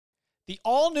The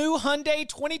all-new Hyundai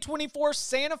 2024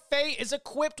 Santa Fe is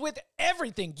equipped with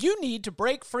everything you need to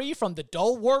break free from the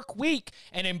dull work week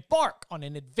and embark on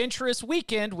an adventurous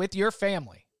weekend with your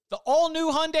family. The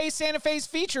all-new Hyundai Santa Fe's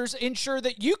features ensure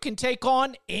that you can take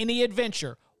on any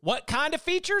adventure. What kind of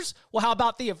features? Well, how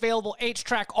about the available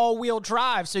H-Track all-wheel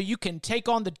drive so you can take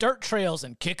on the dirt trails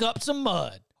and kick up some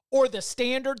mud? Or the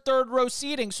standard third-row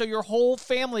seating so your whole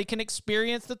family can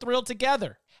experience the thrill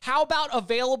together? How about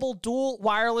available dual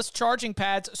wireless charging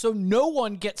pads so no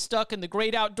one gets stuck in the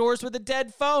great outdoors with a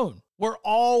dead phone? We're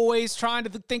always trying to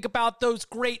think about those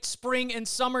great spring and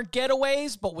summer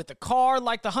getaways, but with a car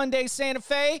like the Hyundai Santa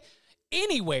Fe,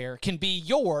 anywhere can be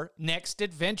your next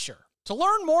adventure. To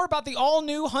learn more about the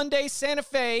all-new Hyundai Santa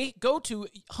Fe, go to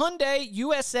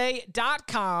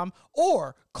HyundaiUSA.com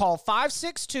or call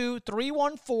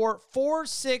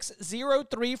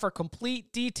 562-314-4603 for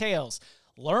complete details.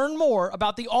 Learn more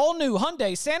about the all-new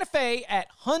Hyundai Santa Fe at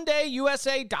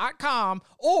HyundaiUSA.com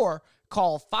or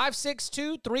call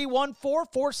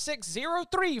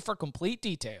 562-314-4603 for complete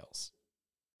details.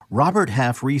 Robert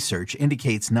Half research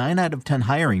indicates 9 out of 10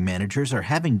 hiring managers are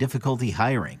having difficulty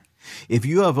hiring. If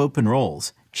you have open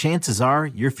roles, chances are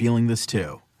you're feeling this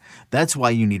too. That's why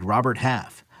you need Robert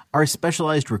Half. Our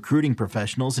specialized recruiting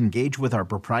professionals engage with our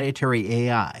proprietary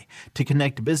AI to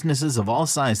connect businesses of all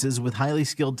sizes with highly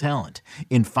skilled talent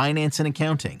in finance and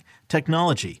accounting,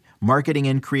 technology, marketing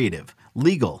and creative,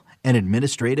 legal, and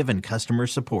administrative and customer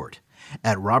support.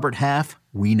 At Robert Half,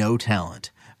 we know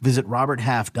talent. Visit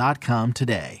roberthalf.com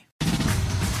today.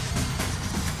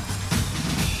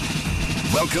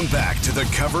 Welcome back to the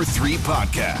Cover 3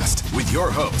 podcast with your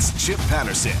hosts, Chip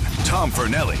Patterson, Tom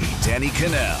Fornelli, Danny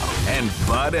Cannell, and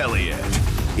Bud Elliott.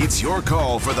 It's your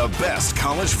call for the best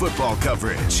college football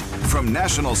coverage, from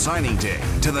National Signing Day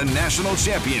to the National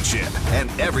Championship and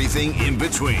everything in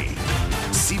between.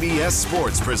 CBS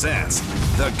Sports presents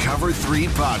the Cover 3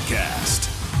 podcast.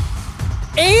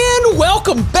 And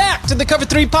welcome back to the Cover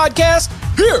 3 podcast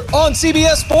here on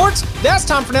CBS Sports. That's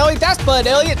Tom Fornelli, that's Bud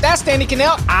Elliott, that's Danny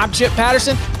Cannell. I'm Chip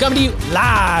Patterson, coming to you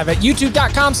live at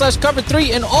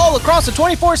youtube.com/cover3 and all across the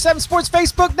 24/7 Sports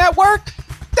Facebook network.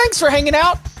 Thanks for hanging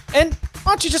out. And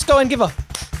why don't you just go and give a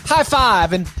high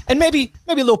five and maybe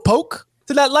a little poke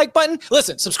to that like button.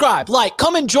 Listen, subscribe, like,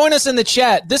 come and join us in the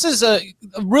chat. This is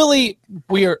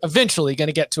we are eventually going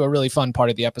to get to a really fun part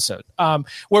of the episode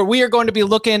where we are going to be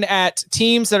looking at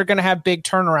teams that are going to have big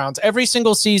turnarounds. Every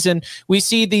single season, we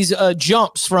see these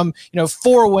jumps from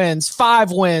 4 wins,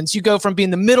 5 wins. You go from being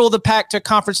the middle of the pack to a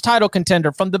conference title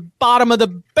contender, from the bottom of the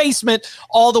basement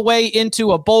all the way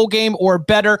into a bowl game or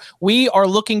better. We are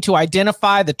looking to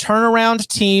identify the turnaround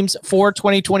teams for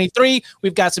 2023.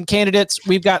 We've got some candidates.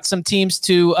 We've got some teams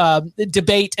to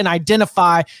debate and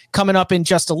identify coming up in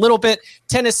just a little bit.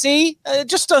 Tennessee,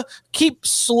 just to keep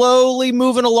slowly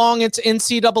moving along its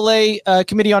NCAA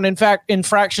Committee on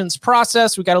Infractions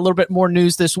process. We got a little bit more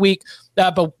news this week,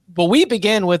 but we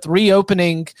begin with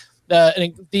reopening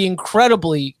the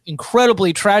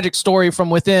incredibly tragic story from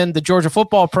within the Georgia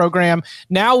football program,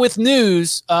 now with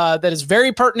news that is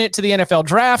very pertinent to the NFL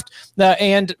draft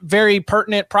and very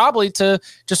pertinent probably to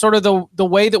just sort of the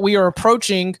way that we are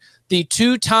approaching the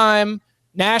 2-time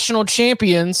national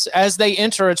champions as they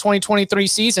enter a 2023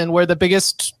 season, where the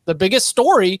biggest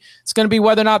story is going to be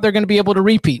whether or not they're going to be able to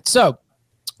repeat. So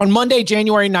on Monday,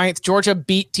 January 9th, Georgia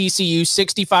beat TCU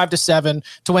 65-7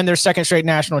 to win their second straight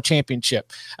national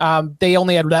championship. They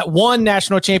only had that one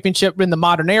national championship in the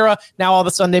modern era. Now all of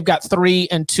a sudden they've got 3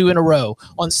 and 2 in a row.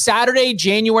 On Saturday,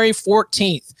 January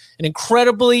 14th, an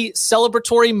incredibly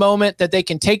celebratory moment that they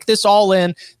can take this all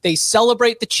in. They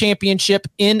celebrate the championship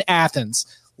in Athens.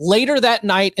 Later that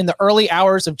night, in the early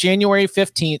hours of January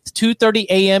 15th, 2:30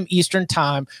 a.m. Eastern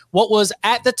Time, what was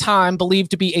at the time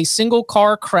believed to be a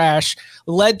single-car crash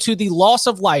led to the loss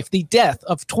of life, the death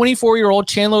of 24-year-old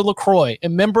Chandler LaCroix, a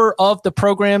member of the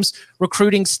program's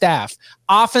recruiting staff.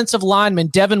 Offensive lineman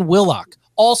Devin Willock,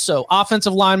 also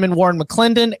offensive lineman Warren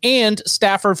McClendon, and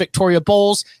staffer Victoria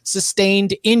Bowles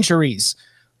sustained injuries.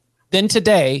 Then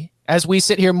today, as we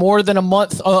sit here more than a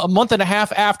month and a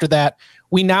half after that,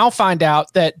 we now find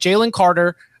out that Jalen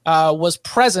Carter was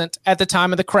present at the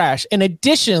time of the crash. And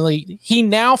additionally, he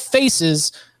now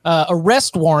faces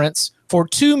arrest warrants for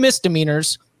 2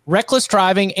 misdemeanors, reckless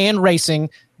driving and racing,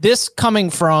 this coming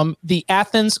from the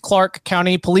Athens-Clarke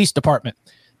County Police Department.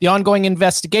 The ongoing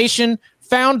investigation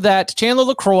found that Chandler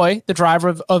LaCroix, the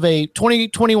driver of a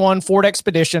 2021 Ford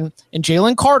Expedition, and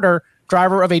Jalen Carter,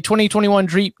 driver of a 2021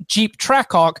 Jeep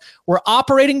Trackhawk, were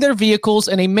operating their vehicles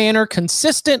in a manner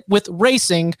consistent with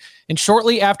racing, and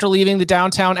shortly after leaving the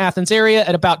downtown Athens area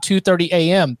at about 2:30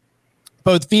 a.m.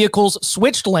 Both vehicles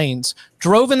switched lanes,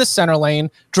 drove in the center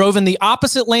lane, drove in the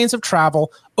opposite lanes of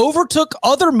travel, overtook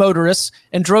other motorists,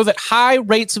 and drove at high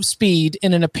rates of speed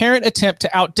in an apparent attempt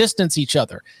to outdistance each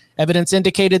other. Evidence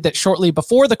indicated that shortly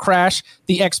before the crash,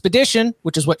 the Expedition,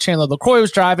 which is what Chandler LeCroy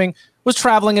was driving, was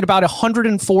traveling at about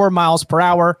 104 miles per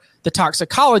hour. The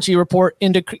toxicology report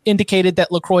indicated that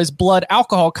LeCroy's blood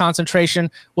alcohol concentration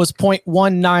was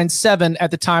 0.197 at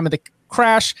the time of the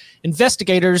crash.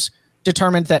 Investigators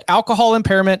determined that alcohol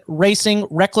impairment, racing,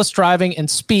 reckless driving, and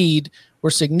speed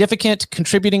were significant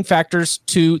contributing factors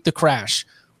to the crash.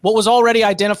 What was already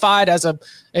identified as a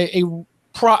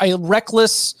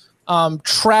reckless,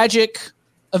 tragic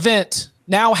event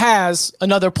now has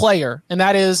another player, and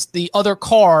that is the other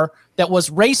car that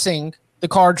was racing, the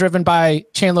car driven by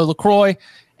Chandler LeCroy,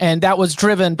 and that was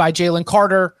driven by Jalen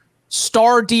Carter,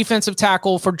 star defensive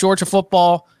tackle for Georgia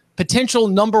football, potential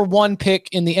number 1 pick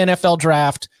in the NFL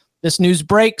draft. This news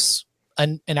breaks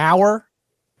an hour,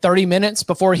 30 minutes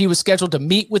before he was scheduled to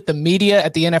meet with the media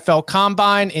at the NFL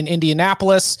Combine in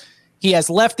Indianapolis. He has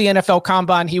left the NFL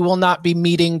Combine. He will not be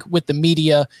meeting with the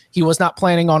media. He was not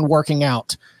planning on working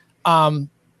out.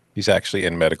 He's actually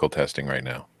in medical testing right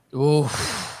now. Ooh.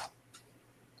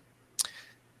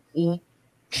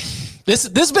 This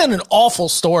has been an awful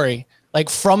story, like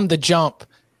from the jump.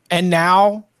 And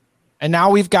now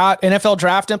we've got NFL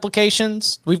draft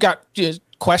implications. We've got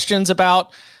questions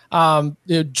about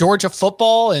Georgia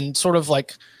football and sort of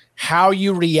like how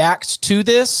you react to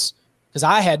this, because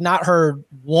I had not heard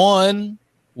one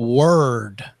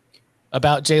word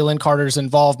about Jalen Carter's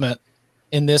involvement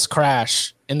in this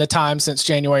crash in the time since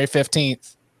January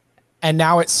 15th. And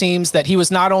now it seems that he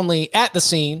was not only at the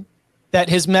scene, that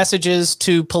his messages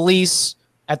to police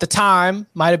at the time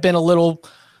might have been a little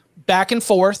back and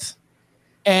forth.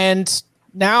 And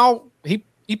now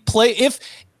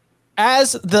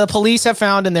as the police have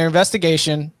found in their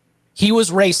investigation, he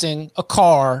was racing a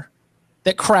car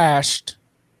that crashed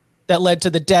that led to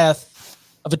the death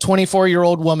of a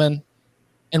 24-year-old woman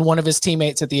and one of his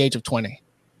teammates at the age of 20.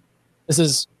 This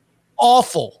is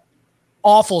awful,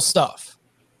 awful stuff.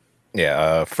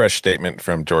 Yeah, a fresh statement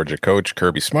from Georgia coach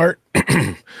Kirby Smart.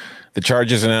 The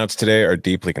charges announced today are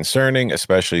deeply concerning,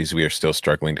 especially as we are still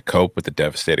struggling to cope with the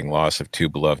devastating loss of 2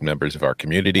 beloved members of our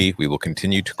community. We will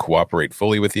continue to cooperate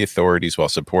fully with the authorities while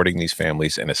supporting these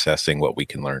families and assessing what we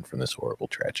can learn from this horrible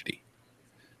tragedy.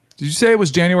 Did you say it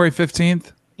was January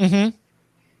 15th? Mm-hmm.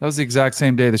 That was the exact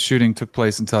same day the shooting took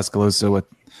place in Tuscaloosa with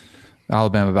the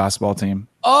Alabama basketball team.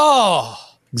 Oh!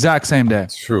 Exact same day.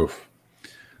 It's true.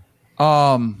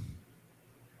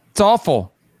 It's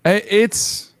awful.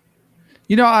 It's...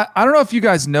 You know, I don't know if you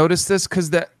guys noticed this, because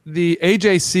the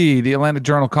AJC, the Atlanta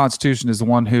Journal-Constitution, is the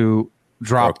one who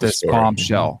dropped this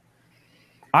bombshell.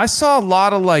 I saw a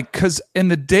lot of because in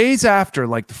the days after,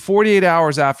 like the 48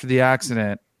 hours after the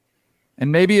accident,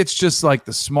 and maybe it's just like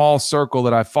the small circle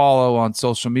that I follow on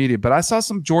social media, but I saw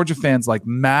some Georgia fans like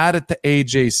mad at the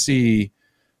AJC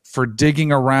for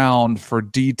digging around for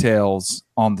details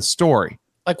on the story.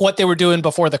 Like what they were doing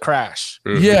before the crash.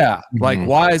 Yeah. Like,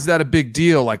 why is that a big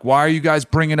deal? Like, why are you guys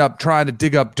trying to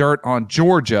dig up dirt on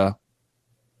Georgia?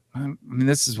 I mean,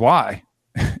 this is why,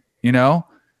 you know?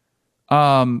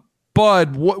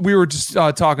 Bud, what we were just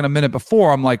talking a minute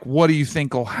before, I'm like, what do you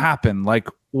think will happen? Like,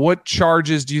 what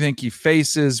charges do you think he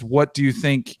faces? What do you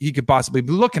think he could possibly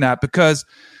be looking at? Because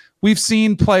we've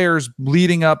seen players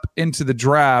leading up into the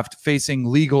draft facing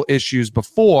legal issues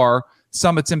before.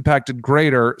 Some it's impacted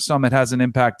greater, some it hasn't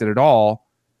impacted at all.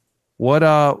 What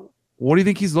do you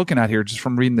think he's looking at here, just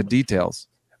from reading the details?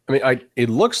 I mean, it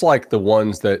looks like the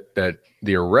ones that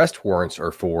the arrest warrants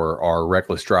are for are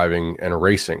reckless driving and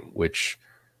racing, which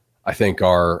I think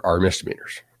are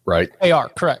misdemeanors, right? They are,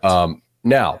 correct.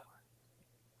 Now,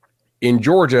 in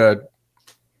Georgia,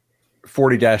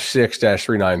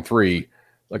 40-6-393,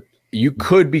 like, you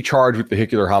could be charged with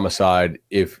vehicular homicide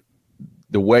if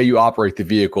the way you operate the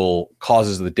vehicle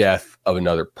causes the death of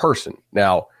another person.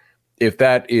 Now, if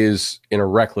that is in a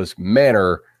reckless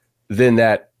manner, then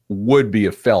that would be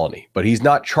a felony, but he's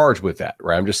not charged with that,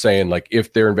 right? I'm just saying, like,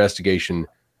 if their investigation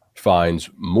finds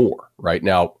more, right?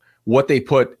 Now, what they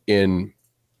put in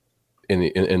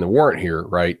the warrant here,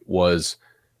 right, was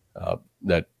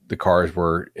that the cars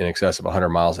were in excess of 100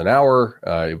 miles an hour.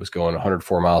 It was going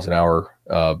 104 miles an hour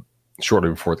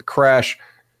shortly before the crash.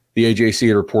 The AJC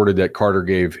had reported that Carter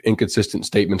gave inconsistent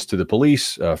statements to the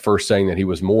police, first saying that he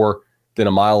was more than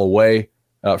a mile away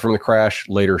from the crash,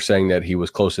 later saying that he was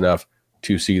close enough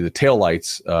to see the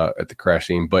taillights at the crash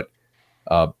scene. But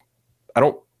I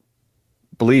don't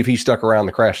believe he stuck around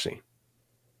the crash scene,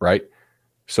 right?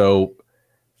 So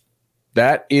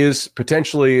that is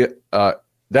potentially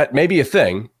that may be a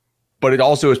thing, but it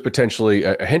also is potentially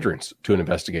a hindrance to an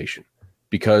investigation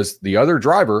because the other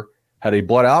driver had a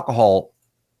blood alcohol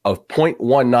of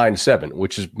 0.197,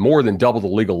 which is more than double the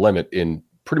legal limit in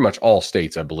pretty much all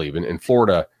states, I believe. In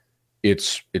Florida,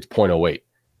 it's 0.08.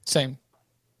 Same.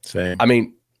 I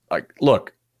mean, like,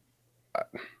 look,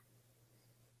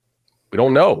 we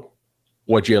don't know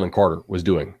what Jalen Carter was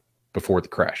doing before the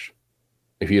crash.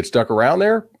 If he had stuck around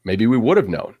there, maybe we would have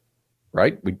known,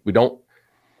 right? We don't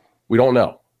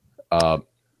know.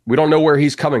 We don't know where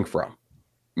he's coming from.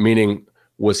 Meaning,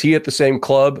 was he at the same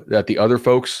club that the other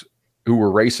folks who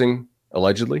were racing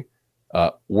allegedly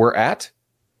were at?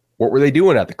 What were they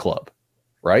doing at the club,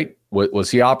 right?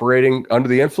 Was he operating under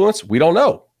the influence? We don't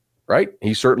know, right?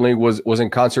 He certainly was in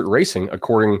concert racing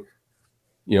according,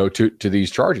 to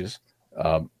these charges.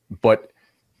 But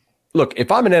look,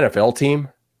 if I'm an NFL team,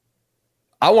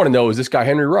 I want to know, is this guy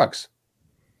Henry Ruggs,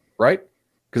 right?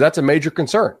 Because that's a major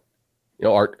concern.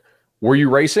 Were you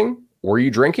racing? Were you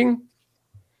drinking?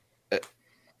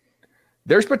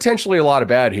 There's potentially a lot of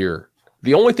bad here.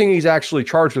 The only thing he's actually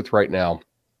charged with right now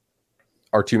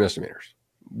are 2 misdemeanors.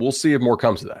 We'll see if more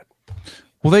comes to that.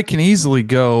 Well, they can easily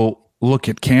go look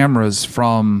at cameras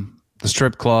from the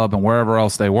strip club and wherever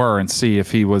else they were and see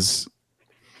if he was,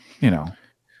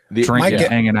 drinking,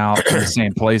 hanging out in the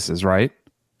same places, right?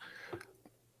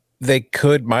 They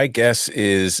could. My guess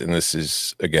is, and this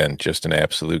is, again, just an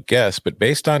absolute guess, but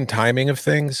based on timing of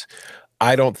things,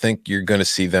 I don't think you're going to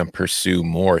see them pursue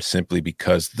more simply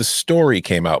because the story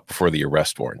came out before the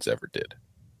arrest warrants ever did.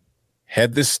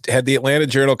 Had the Atlanta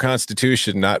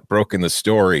Journal-Constitution not broken the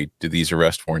story, do these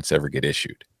arrest warrants ever get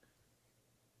issued?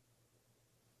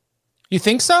 You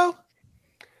think so?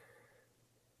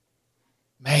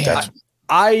 Man,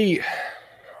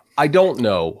 I don't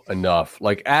know enough.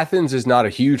 Like, Athens is not a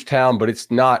huge town, but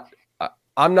it's not.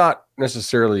 I'm not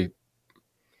necessarily.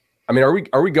 I mean,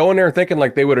 are we going there thinking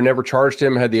like they would have never charged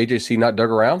him had the AJC not dug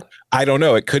around? I don't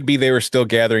know. It could be they were still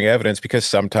gathering evidence because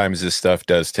sometimes this stuff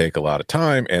does take a lot of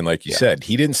time. And like you said,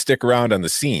 he didn't stick around on the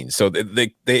scene, so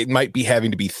they might be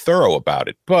having to be thorough about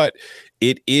it. But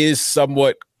it is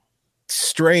somewhat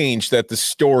strange that the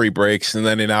story breaks and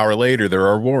then an hour later there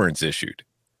are warrants issued.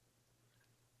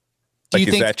 Like,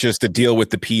 is that just to deal with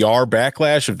the PR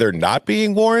backlash of there not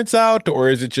being warrants out? Or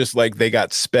is it just like they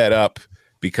got sped up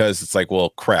because it's like, well,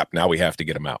 crap, now we have to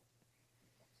get them out?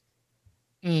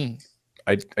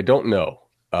 I don't know.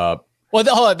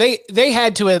 Well, they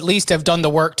had to at least have done the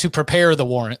work to prepare the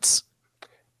warrants.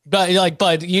 But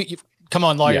you come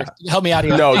on, lawyer, help me out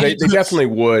here. No, they definitely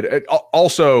would.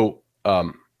 Also,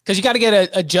 because you got to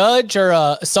get a judge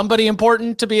or somebody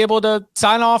important to be able to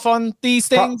sign off on these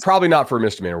things. Probably not for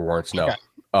misdemeanor warrants. No.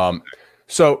 Okay.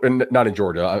 So, and not in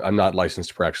Georgia. I'm not licensed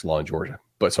to practice law in Georgia,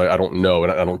 but so I don't know,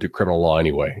 and I don't do criminal law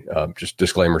anyway. Just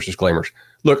disclaimers.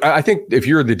 Look, I think if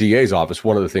you're the DA's office,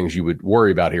 one of the things you would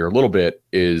worry about here a little bit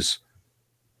is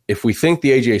if we think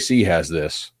the AJC has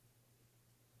this,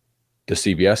 does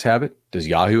CBS have it? Does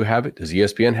Yahoo have it? Does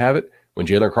ESPN have it? When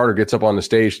Jalen Carter gets up on the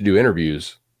stage to do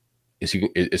interviews,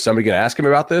 is somebody going to ask him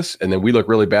about this? And then we look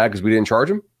really bad because we didn't charge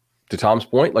him? To Tom's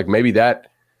point, like maybe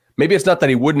it's not that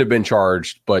he wouldn't have been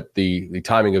charged, but the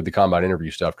timing of the combine interview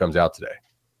stuff comes out today.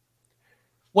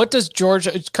 What does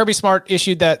Georgia? Kirby Smart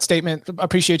issued that statement.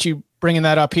 Appreciate you bringing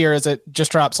that up here as it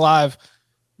just drops live.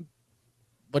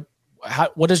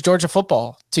 What is Georgia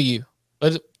football to you?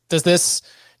 Does this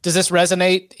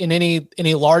resonate in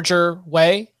any larger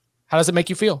way? How does it make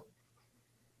you feel?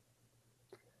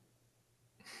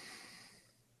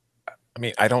 I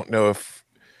mean, I don't know if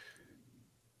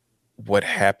what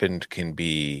happened can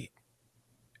be.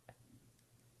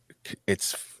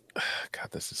 It's God.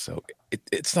 This is so.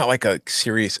 It's not like a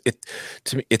serious.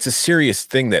 To me, it's a serious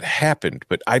thing that happened,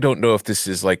 but I don't know if this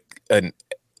is like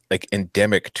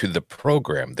endemic to the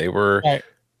program. They were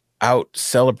out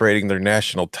celebrating their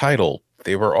national title.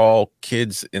 They were all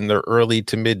kids in their early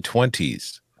to mid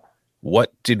 20s.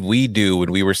 What did we do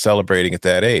when we were celebrating at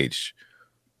that age?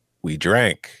 We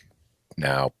drank.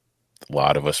 Now, a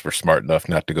lot of us were smart enough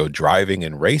not to go driving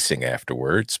and racing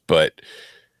afterwards, but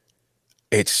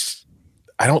I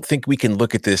don't think we can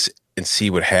look at this and see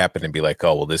what happened and be like,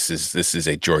 oh, well, this is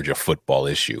a Georgia football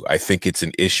issue. I think it's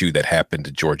an issue that happened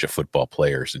to Georgia football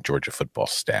players and Georgia football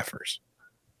staffers.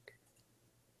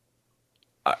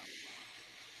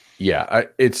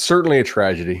 It's certainly a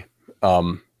tragedy.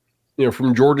 From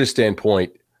Georgia's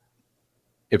standpoint,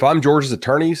 if I'm Georgia's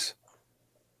attorneys,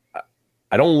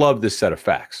 I don't love this set of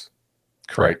facts.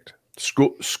 Correct.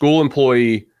 Right? School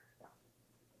employee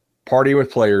partying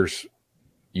with players,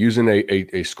 using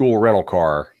a school rental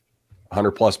car,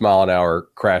 100+ mile an hour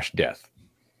crash death.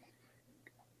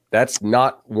 That's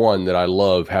not one that I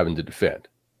love having to defend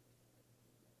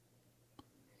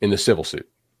in the civil suit,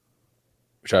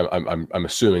 which I'm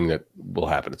assuming that will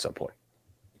happen at some point.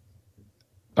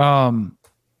 I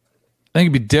think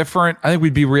it'd be different. I think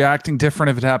we'd be reacting different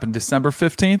if it happened December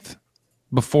 15th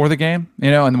before the game,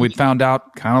 and we'd found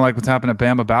out kind of like what's happened at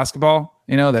Bama basketball,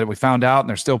 that we found out and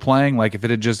they're still playing. Like if it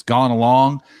had just gone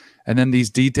along and then these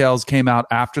details came out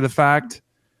after the fact,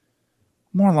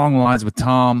 more along the lines with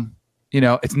Tom,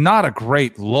 it's not a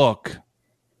great look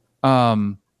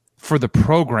for the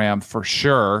program for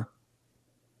sure,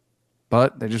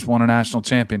 but they just won a national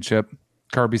championship.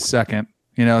 Kirby's second.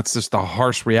 It's just a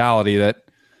harsh reality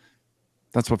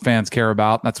that's what fans care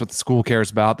about. That's what the school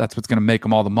cares about. That's what's going to make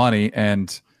them all the money.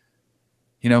 And,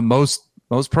 most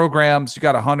programs, you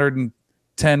got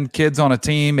 110 kids on a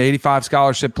team, 85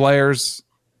 scholarship players.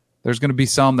 There's going to be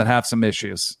some that have some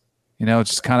issues. It's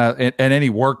just kind of at any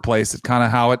workplace, it's kind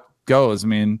of how it goes. I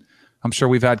mean, I'm sure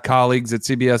we've had colleagues at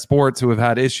CBS Sports who have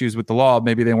had issues with the law.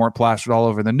 Maybe they weren't plastered all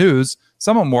over the news.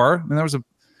 Some of them were. I mean,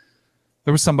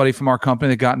 there was somebody from our company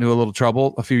that got into a little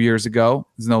trouble a few years ago.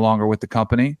 He's no longer with the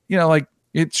company.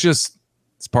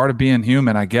 It's part of being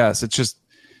human, I guess. It's just,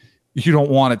 you don't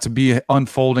want it to be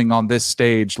unfolding on this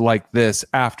stage like this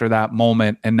after that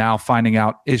moment and now finding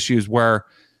out issues where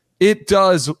it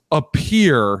does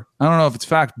appear, I don't know if it's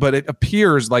fact, but it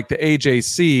appears like the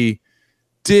AJC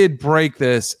did break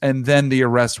this and then the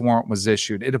arrest warrant was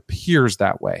issued. It appears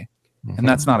that way. Mm-hmm. And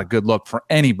that's not a good look for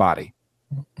anybody.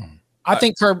 I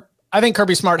think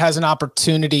Kirby Smart has an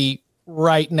opportunity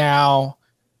right now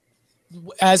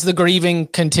as the grieving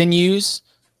continues.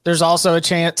 There's also a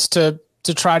chance to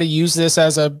try to use this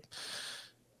as a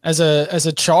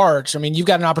charge. I mean, you've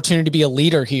got an opportunity to be a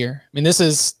leader here. I mean, this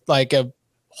is like a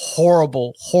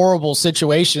horrible, horrible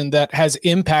situation that has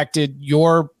impacted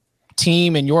your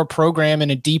team and your program in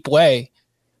a deep way.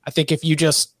 I think if you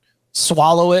just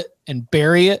swallow it and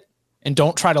bury it and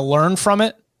don't try to learn from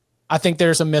it, I think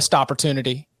there's a missed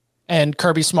opportunity. And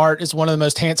Kirby Smart is one of the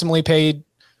most handsomely paid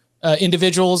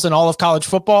individuals in all of college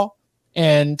football.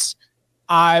 And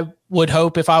I would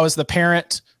hope, if I was the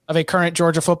parent of a current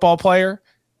Georgia football player,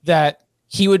 that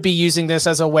he would be using this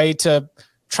as a way to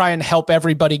try and help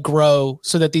everybody grow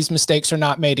so that these mistakes are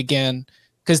not made again.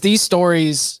 Because these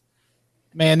stories,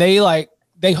 man,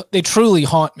 they truly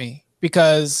haunt me,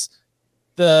 because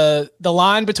the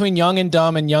line between young and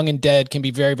dumb and young and dead can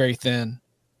be very, very thin.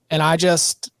 And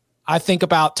I think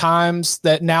about times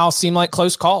that now seem like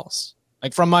close calls,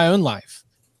 like from my own life.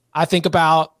 I think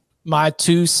about my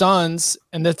two sons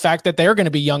and the fact that they're going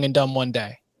to be young and dumb one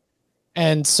day.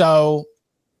 And so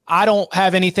I don't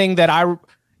have anything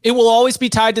it will always be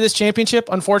tied to this championship,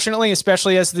 unfortunately,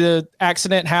 especially as the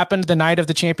accident happened the night of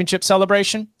the championship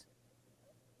celebration.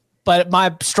 But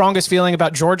my strongest feeling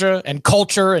about Georgia and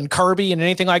culture and Kirby and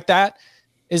anything like that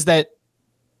is that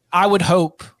I would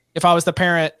hope, if I was the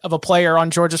parent of a player on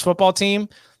Georgia's football team,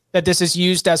 that this is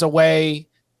used as a way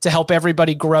to help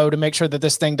everybody grow, to make sure that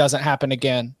this thing doesn't happen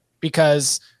again.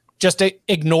 Because just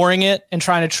ignoring it and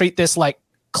trying to treat this like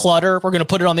clutter, we're going to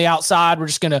put it on the outside, we're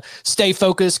just going to stay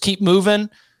focused, keep moving.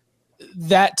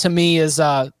 That to me is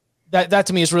that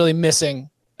to me is really missing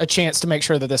a chance to make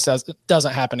sure that this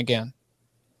doesn't happen again.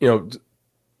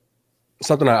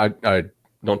 Something I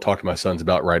don't talk to my sons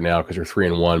about right now because they're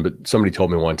 3-1, but somebody told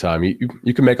me one time,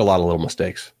 you can make a lot of little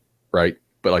mistakes, right?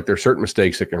 But like there's certain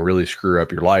mistakes that can really screw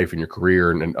up your life and your career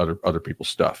and other people's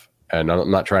stuff. And I'm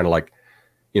not trying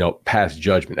to pass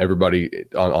judgment. Everybody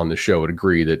on the show would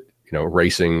agree that,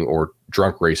 racing or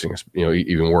drunk racing is,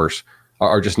 even worse,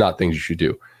 are just not things you should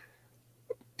do.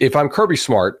 If I'm Kirby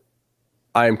Smart,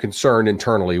 I am concerned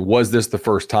internally, was this the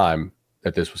first time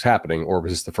that this was happening, or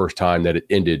was this the first time that it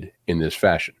ended in this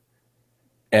fashion?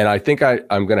 And I think I'm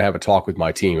going to have a talk with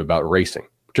my team about racing,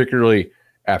 particularly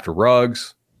after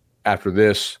Ruggs, after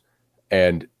this,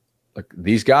 and like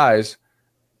these guys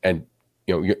and,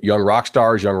 young rock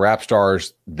stars, young rap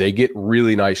stars, they get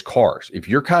really nice cars. If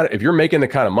you're making the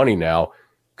kind of money now,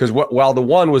 because while the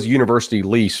one was university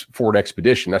lease Ford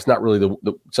Expedition, that's not really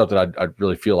the something I'd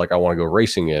really feel like I want to go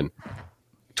racing in.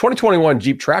 2021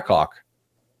 Jeep Trackhawk,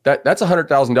 that's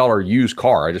 $100,000 used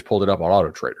car. I just pulled it up on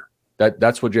Auto Trader.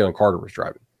 That's what Jalen Carter was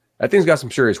driving. That thing's got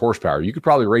some serious horsepower. You could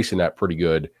probably race in that pretty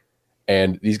good.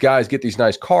 And these guys get these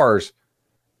nice cars.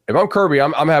 If I'm Kirby,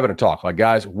 I'm having a talk. Like,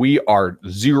 guys, we are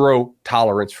zero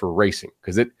tolerance for racing,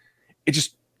 because it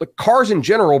just, like, cars in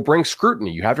general bring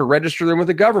scrutiny. You have to register them with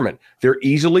the government. They're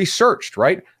easily searched,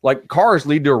 right? Like, cars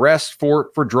lead to arrests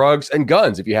for drugs and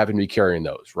guns if you happen to be carrying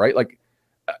those, right? Like,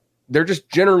 they're just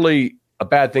generally a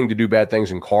bad thing to do bad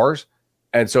things in cars.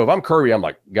 And so if I'm Kirby, I'm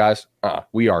like, guys,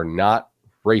 we are not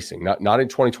racing, not in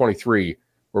 2023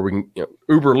 where we can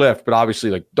Uber, Lyft, but obviously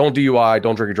like don't DUI,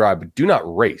 don't drink and drive, but do not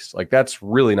race. Like that's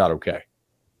really not okay.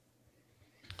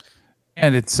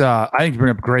 And it's I think you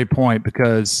bring up a great point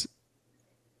because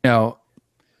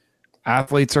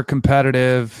athletes are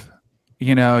competitive.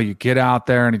 You get out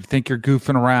there and you think you're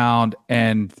goofing around,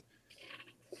 and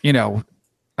I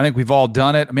think we've all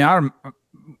done it. I mean,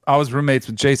 I was roommates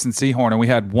with Jason Sehorn, and we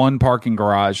had one parking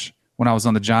garage when I was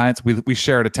on the Giants. We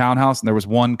shared a townhouse, and there was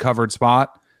one covered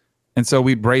spot. And so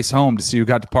we'd race home to see who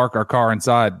got to park our car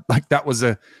inside. Like that was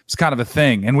kind of a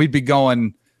thing. And we'd be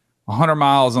going 100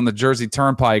 miles on the Jersey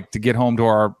Turnpike to get home to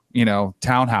our,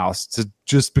 townhouse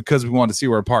just because we wanted to see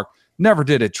where to park. Never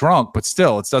did it drunk, but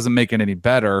still, it doesn't make it any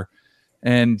better.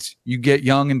 And you get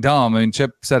young and dumb. I mean,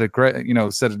 Chip said it great,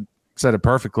 said it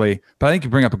perfectly. But I think you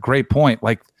bring up a great point.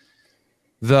 Like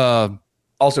also,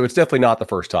 it's definitely not the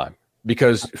first time.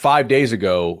 Because 5 days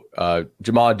ago,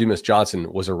 Jamal Dumas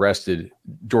Johnson was arrested.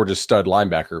 Georgia's stud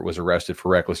linebacker was arrested for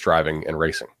reckless driving and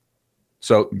racing.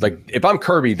 So, like, if I'm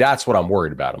Kirby, that's what I'm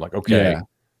worried about. I'm like, okay,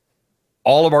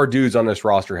 all of our dudes on this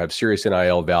roster have serious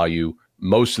NIL value.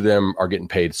 Most of them are getting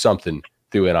paid something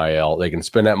through NIL. They can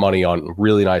spend that money on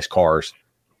really nice cars.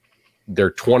 They're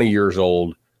 20 years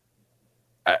old.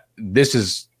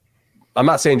 I'm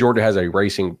not saying Georgia has a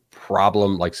racing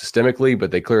problem like systemically,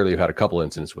 but they clearly have had a couple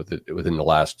incidents with it within the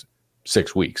last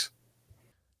 6 weeks.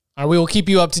 We will keep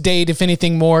you up to date if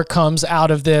anything more comes out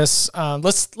of this.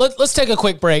 Let's take a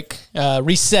quick break,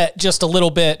 reset just a little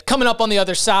bit. Coming up on the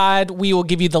other side, we will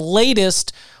give you the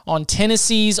latest on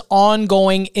Tennessee's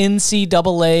ongoing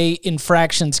NCAA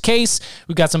infractions case.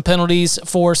 We've got some penalties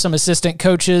for some assistant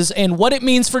coaches and what it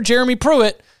means for Jeremy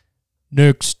Pruitt.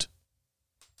 Next.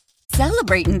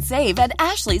 Celebrate and save at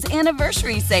Ashley's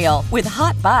Anniversary Sale. With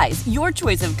Hot Buys, your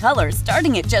choice of colors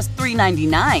starting at just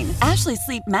 $3.99. Ashley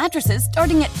Sleep mattresses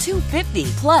starting at $2.50.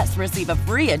 Plus, receive a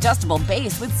free adjustable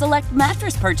base with select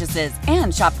mattress purchases.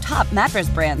 And shop top mattress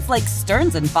brands like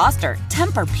Stearns & Foster,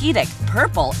 Tempur-Pedic,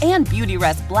 Purple, and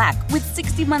Beautyrest Black with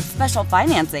 60-month special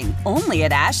financing. Only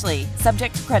at Ashley.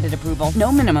 Subject to credit approval. No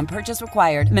minimum purchase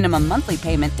required. Minimum monthly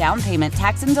payment, down payment,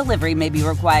 tax, and delivery may be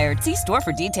required. See store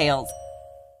for details.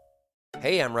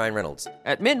 Hey, I'm Ryan Reynolds.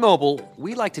 At Mint Mobile,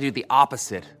 we like to do the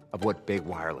opposite of what Big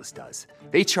Wireless does.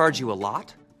 They charge you a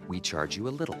lot, we charge you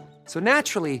a little. So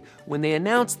naturally, when they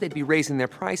announced they'd be raising their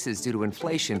prices due to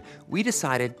inflation, we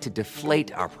decided to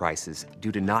deflate our prices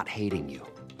due to not hating you.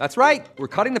 That's right. We're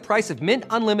cutting the price of Mint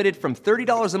Unlimited from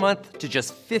 $30 a month to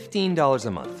just $15 a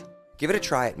month. Give it a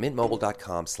try at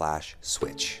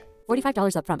mintmobile.com/switch.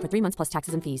 $45 up front for 3 months plus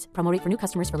taxes and fees. Promo rate for new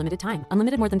customers for limited time.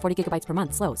 Unlimited more than 40 gigabytes per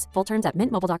month. Slows full terms at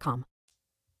mintmobile.com.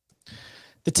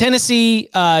 The Tennessee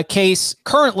case,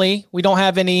 currently, we don't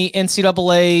have any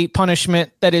NCAA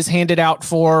punishment that is handed out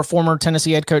for former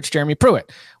Tennessee head coach Jeremy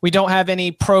Pruitt. We don't have any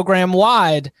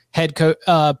program-wide head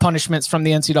punishments from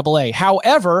the NCAA.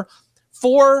 However,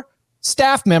 4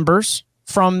 staff members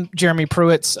from Jeremy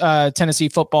Pruitt's Tennessee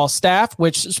football staff,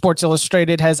 which Sports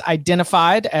Illustrated has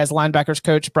identified as linebackers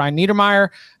coach Brian Niedermeyer,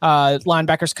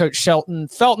 linebackers coach Shelton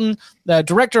Felton, the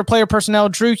director of player personnel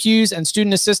Drew Hughes, and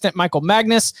student assistant Michael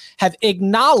Magnus, have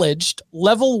acknowledged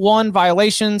level 1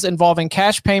 violations involving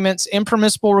cash payments,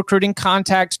 impermissible recruiting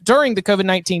contact during the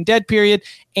COVID-19 dead period,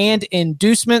 and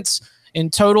inducements.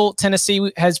 In total,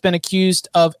 Tennessee has been accused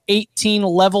of 18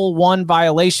 level 1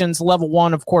 violations, level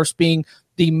 1, of course, being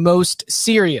the most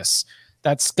serious.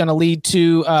 That's going to lead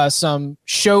to some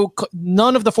show.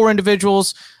 None of the 4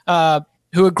 individuals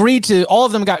who agreed to, all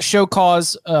of them got show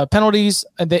cause penalties.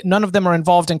 None of them are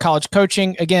involved in college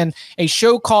coaching. Again, a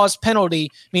show cause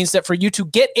penalty means that for you to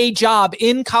get a job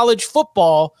in college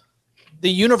football,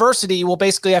 the university will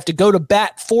basically have to go to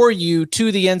bat for you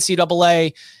to the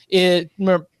NCAA.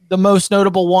 The most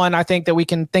notable one I think that we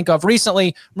can think of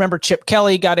recently, remember Chip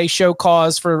Kelly got a show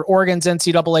cause for Oregon's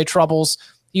NCAA troubles.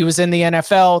 He was in the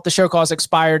NFL. The show cause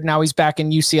expired. Now he's back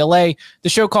in UCLA. The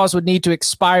show cause would need to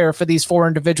expire for these 4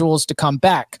 individuals to come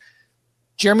back.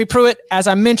 Jeremy Pruitt, as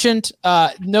I mentioned,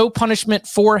 no punishment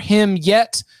for him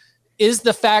yet. Is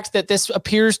the fact that this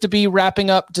appears to be wrapping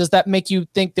up, does that make you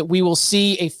think that we will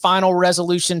see a final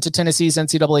resolution to Tennessee's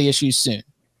NCAA issues soon?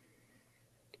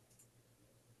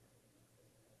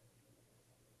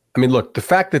 I mean, look, the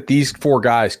fact that these 4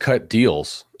 guys cut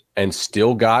deals and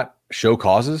still got show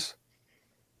causes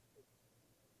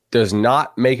does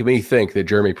not make me think that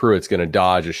Jeremy Pruitt's going to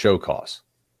dodge a show cause.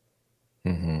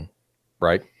 Mm-hmm.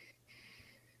 Right?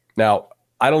 Now,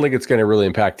 I don't think it's going to really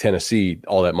impact Tennessee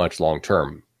all that much long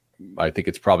term. I think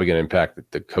it's probably going to impact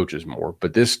the coaches more.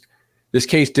 But this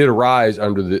case did arise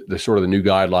under the sort of the new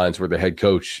guidelines where the head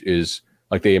coach is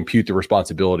like they impute the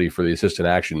responsibility for the assistant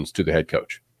actions to the head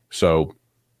coach. So,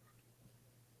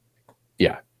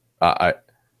 yeah, I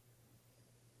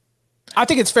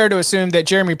think it's fair to assume that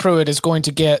Jeremy Pruitt is going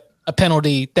to get a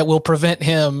penalty that will prevent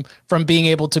him from being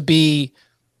able to be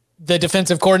the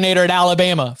defensive coordinator at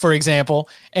Alabama, for example,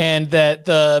 and that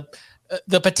the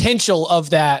potential of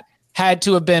that had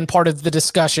to have been part of the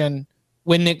discussion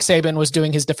when Nick Saban was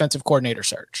doing his defensive coordinator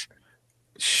search.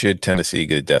 Should Tennessee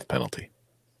get a death penalty?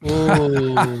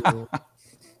 Ooh.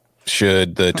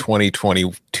 Should the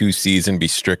 2022 season be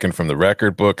stricken from the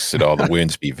record books? Should all the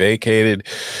wins be vacated?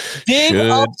 Dig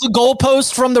up the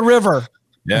goalpost from the river.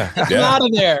 Yeah. Get out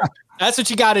of there. That's what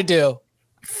you got to do.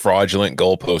 Fraudulent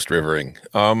goalpost rivering.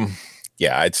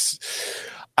 I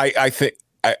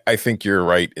think you're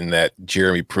right in that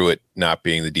Jeremy Pruitt not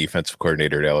being the defensive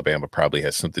coordinator at Alabama probably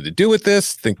has something to do with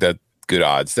this. Think that good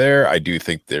odds there. I do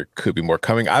think there could be more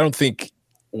coming. I don't think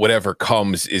whatever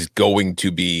comes is going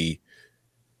to be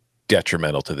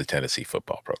detrimental to the Tennessee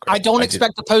football program. I don't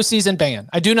expect the postseason ban.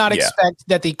 I do not expect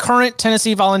that the current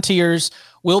Tennessee Volunteers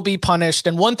will be punished.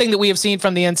 And one thing that we have seen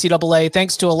from the NCAA,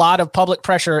 thanks to a lot of public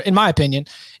pressure, in my opinion,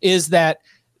 is that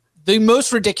the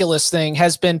most ridiculous thing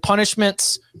has been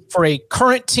punishments for a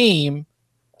current team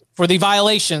for the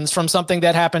violations from something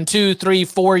that happened 2, 3,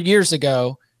 4 years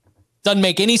ago. Doesn't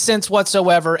make any sense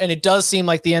whatsoever. And it does seem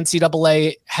like the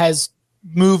NCAA has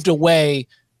moved away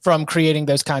from creating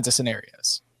those kinds of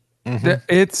scenarios. Mm-hmm.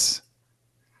 It's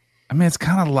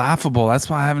kind of laughable. That's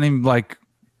why I haven't even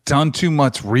done too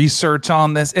much research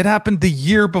on this. It happened the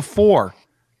year before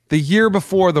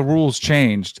the rules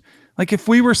changed. Like if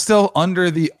we were still under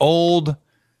the old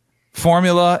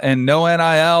formula and no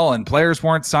NIL and players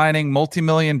weren't signing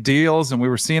multi-million deals and we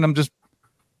were seeing them just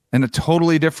in a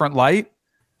totally different light,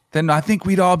 then I think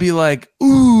we'd all be like,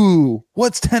 ooh,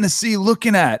 what's Tennessee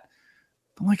looking at?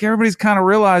 Like everybody's kind of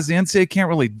realized the NCAA can't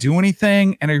really do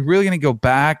anything. And are you really going to go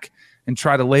back and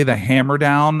try to lay the hammer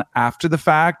down after the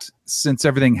fact since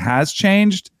everything has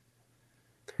changed?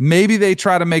 Maybe they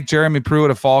try to make Jeremy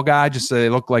Pruitt a fall guy just so they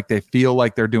look like they feel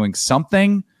like they're doing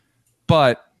something.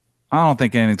 But I don't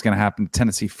think anything's going to happen to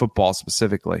Tennessee football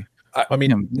specifically. I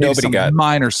mean, nobody got a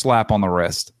minor slap on the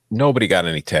wrist. Nobody got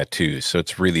any tattoos, so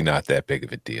it's really not that big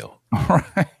of a deal. All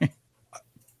right.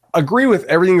 Agree with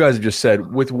everything you guys have just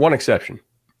said, with one exception.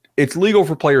 It's legal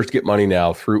for players to get money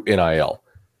now through NIL.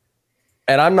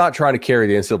 And I'm not trying to carry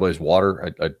the NCAA's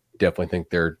water. I definitely think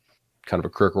they're kind of a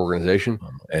crook organization.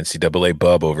 NCAA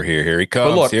bub over here. Here he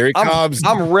comes. Look, here he comes.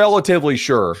 I'm relatively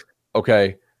sure,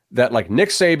 okay, that like Nick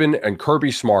Saban and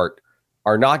Kirby Smart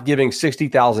are not giving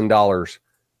 $60,000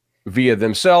 via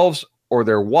themselves or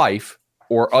their wife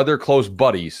or other close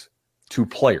buddies to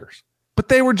players. But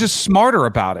they were just smarter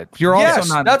about it. You're also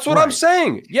not. That's what I'm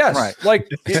saying. Yes. Right. Like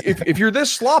if you're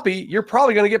this sloppy, you're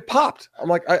probably going to get popped. I'm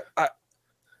like, I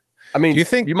mean,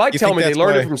 you might tell me they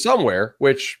learned it from somewhere,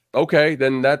 which, okay,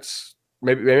 then that's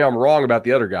maybe I'm wrong about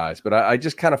the other guys, but I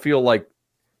just kind of feel like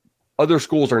other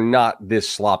schools are not this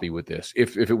sloppy with this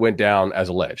if it went down as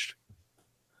alleged.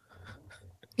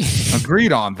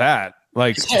 Agreed on that.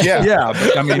 Like, yeah.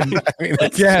 But I mean,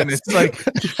 again, it's like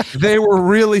they were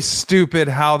really stupid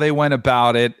how they went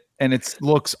about it, and it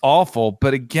looks awful.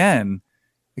 But again,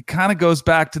 it kind of goes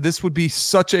back to this would be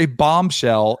such a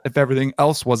bombshell if everything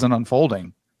else wasn't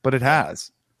unfolding, but it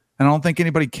has. And I don't think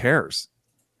anybody cares.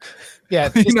 Yeah.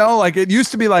 Like it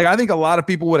used to be like, I think a lot of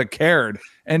people would have cared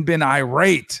and been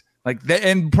irate. Like,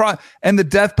 and the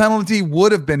death penalty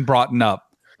would have been brought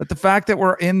up. But the fact that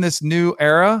we're in this new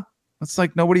era, it's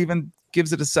like nobody even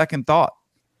gives it a second thought.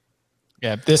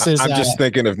 Yeah, this is. I'm just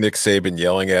thinking of Nick Saban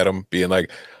yelling at him, being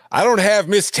like, I don't have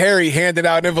Miss Terry handing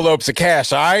out envelopes of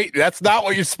cash. All right. That's not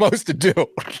what you're supposed to do.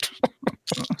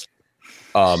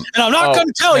 And I'm not going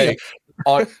to tell you.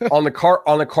 on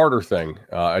the Carter thing,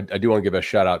 I do want to give a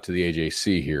shout out to the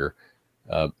AJC here.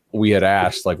 We had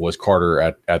asked, like, was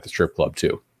Carter at the strip club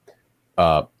too?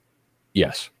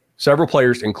 Yes. Several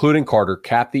players, including Carter,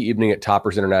 capped the evening at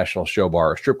Topper's International Show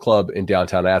Bar, a strip club in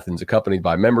downtown Athens, accompanied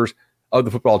by members of the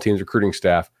football team's recruiting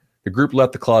staff. The group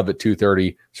left the club at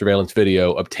 2:30. Surveillance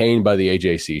video obtained by the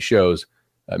AJC shows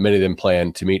many of them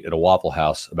planned to meet at a Waffle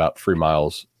House about 3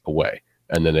 miles away,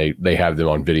 and then they have them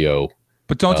on video.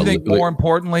 But don't you think more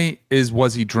importantly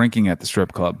was he drinking at the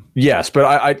strip club? Yes, but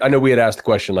I know we had asked the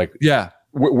question, like, yeah,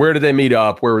 where did they meet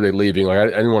up? Where were they leaving? Like, I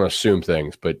didn't want to assume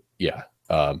things, but yeah.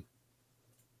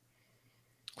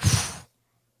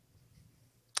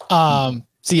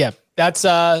 So yeah, that's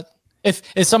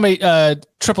if somebody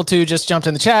 222 just jumped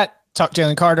in the chat, talk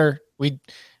Jalen Carter, we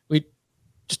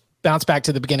just bounce back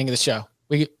to the beginning of the show.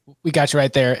 We got you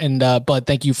right there, and Bud,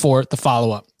 thank you for the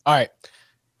follow up. All right,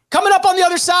 coming up on the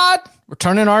other side, we're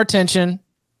turning our attention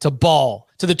to ball,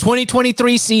 to the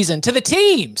 2023 season, to the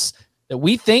teams that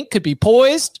we think could be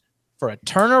poised for a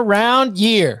turnaround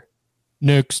year.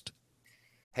 Next.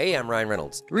 Hey, I'm Ryan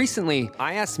Reynolds. Recently,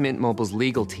 I asked Mint Mobile's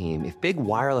legal team if big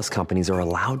wireless companies are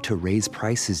allowed to raise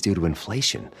prices due to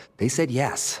inflation. They said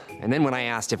yes. And then when I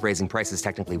asked if raising prices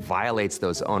technically violates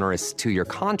those onerous 2-year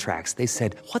contracts, they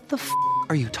said, "What the f***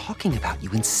 are you talking about,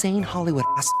 you insane Hollywood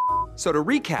ass f- So to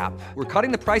recap, we're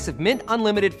cutting the price of Mint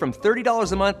Unlimited from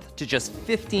 $30 a month to just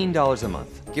 $15 a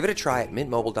month. Give it a try at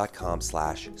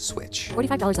mintmobile.com/switch.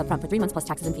 $45 up front for 3 months plus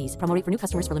taxes and fees. Promo rate for new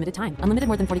customers for limited time. Unlimited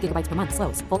more than 40 gigabytes per month.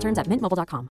 Slows full terms at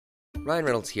mintmobile.com. Ryan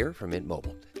Reynolds here from Mint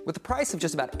Mobile. With the price of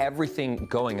just about everything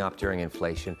going up during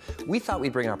inflation, we thought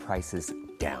we'd bring our prices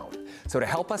down. So to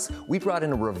help us, we brought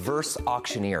in a reverse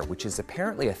auctioneer, which is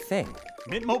apparently a thing.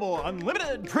 Mint Mobile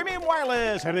Unlimited Premium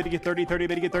Wireless. How to get 30, 30,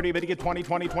 bit to get 30, bit to get 20,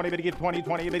 20, 20, bit to get 20,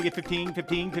 20, bit to get 15,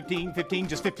 15, 15, 15,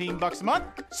 just $15 a month?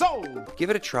 Sold!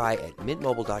 Give it a try at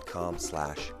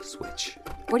mintmobile.com/switch.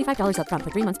 $45 up front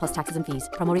for 3 months plus taxes and fees.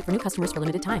 Promo rate for new customers for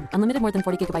limited time. Unlimited more than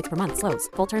 40 gigabytes per month. Slows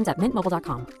full terms at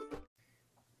mintmobile.com.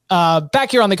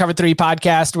 Back here on the Cover 3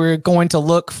 podcast, we're going to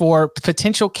look for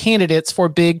potential candidates for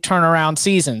big turnaround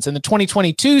seasons. In the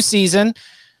 2022 season,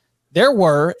 there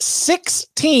were 6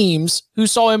 teams who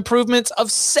saw improvements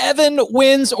of 7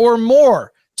 wins or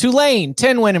more. Tulane,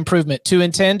 10-win improvement,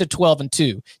 2-10 to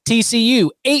 12-2. TCU,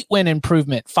 8-win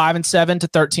improvement, 5-7 to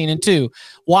 13-2.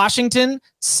 Washington,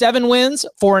 7 wins,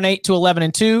 4-8 to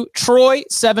 11-2. Troy,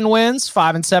 7 wins,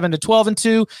 5-7 to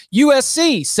 12-2.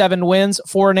 USC, 7 wins,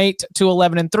 4-8 to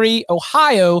 11-3.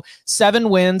 Ohio, 7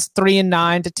 wins,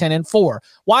 3-9 to 10-4.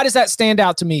 Why does that stand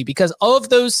out to me? Because of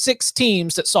those 6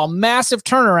 teams that saw massive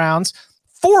turnarounds,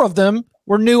 4 of them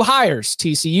were new hires: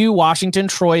 TCU, Washington,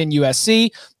 Troy, and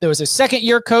USC. There was a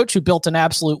second-year coach who built an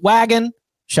absolute wagon.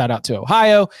 Shout out to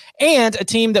Ohio. And a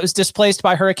team that was displaced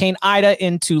by Hurricane Ida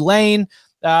in Tulane.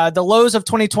 The lows of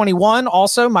 2021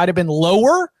 also might have been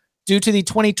lower due to the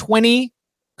 2020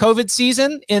 COVID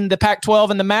season in the Pac-12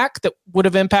 and the MAC that would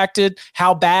have impacted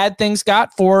how bad things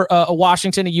got for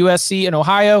Washington, a USC, and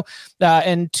Ohio.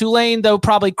 And Tulane, though,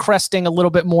 probably cresting a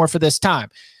little bit more for this time.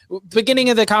 Beginning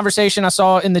of the conversation I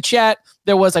saw in the chat,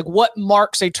 there was like, what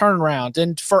marks a turnaround?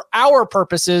 And for our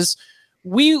purposes,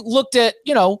 we looked at,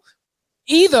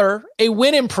 either a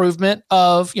win improvement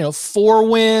of, 4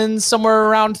 wins, somewhere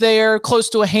around there, close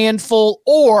to a handful,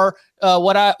 or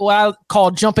what I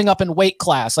call jumping up in weight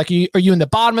class. Like, are you in the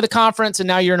bottom of the conference and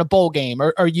now you're in a bowl game?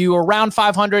 Or are you around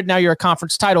 500, now you're a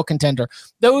conference title contender?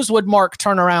 Those would mark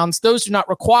turnarounds. Those do not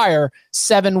require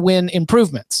 7-win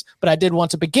improvements. But I did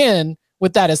want to begin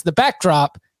with that as the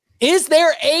backdrop. Is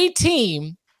there a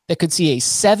team that could see a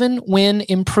 7-win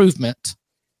improvement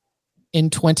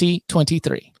in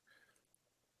 2023?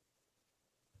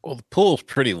 Well, the pool's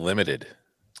pretty limited.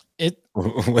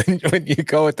 When you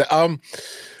go with the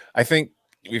I think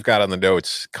we've got on the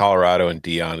notes Colorado, and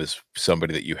Dion is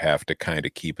somebody that you have to kind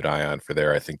of keep an eye on for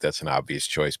there. I think that's an obvious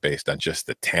choice based on just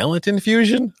the talent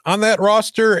infusion on that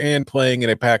roster and playing in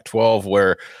a Pac-12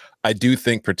 where I do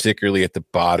think, particularly at the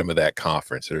bottom of that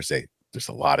conference, there's a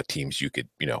lot of teams you could,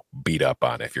 beat up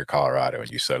on if you're Colorado and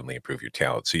you suddenly improve your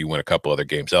talent. So you win a couple other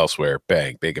games elsewhere,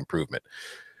 bang, big improvement.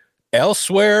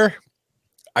 Elsewhere,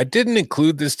 I didn't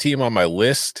include this team on my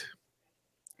list,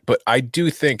 but I do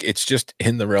think it's just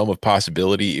in the realm of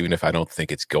possibility, even if I don't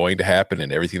think it's going to happen,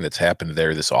 and everything that's happened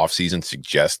there this offseason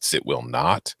suggests it will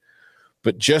not.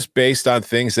 But just based on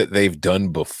things that they've done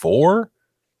before,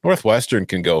 Northwestern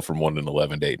can go from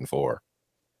 1-11 to 8-4.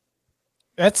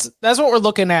 That's what we're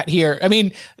looking at here. I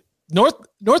mean,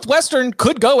 Northwestern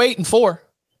could go 8-4.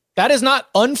 That is not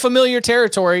unfamiliar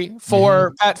territory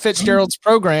for Pat Fitzgerald's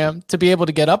program to be able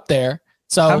to get up there.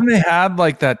 So haven't they had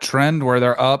like that trend where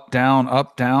they're up, down,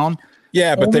 up, down?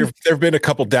 Yeah, but there've been a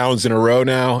couple downs in a row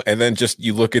now. And then just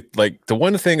you look at like the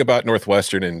one thing about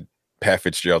Northwestern and Pat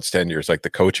Fitzgerald's tenure is like the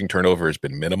coaching turnover has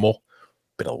been minimal.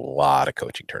 Been a lot of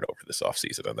coaching turnover this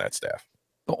offseason on that staff.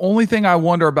 The only thing I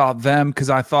wonder about them, because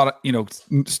I thought,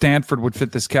 Stanford would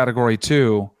fit this category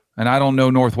too. And I don't know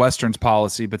Northwestern's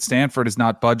policy, but Stanford is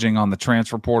not budging on the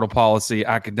transfer portal policy,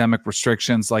 academic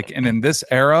restrictions. And in this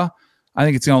era, I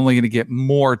think it's only going to get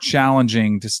more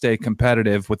challenging to stay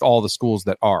competitive with all the schools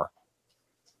that are.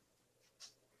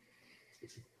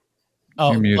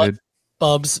 Oh, you're muted.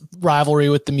 Bub's rivalry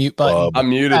with the mute button. I'm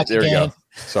muted. There we go.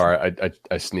 Sorry,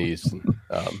 I sneezed.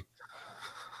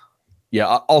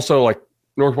 Also, like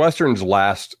Northwestern's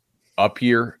last up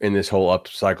year in this whole up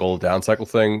cycle, down cycle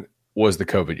thing was the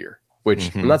COVID year,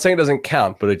 which I'm not saying it doesn't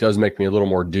count, but it does make me a little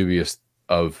more dubious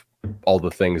of all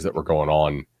the things that were going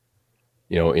on,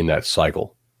 in that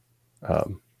cycle.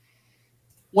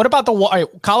 What about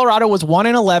Colorado was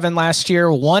 1-11 last year,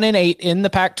 1-8 in the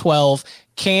Pac-12.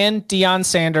 Can Deion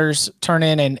Sanders turn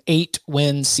in an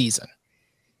 8-win season?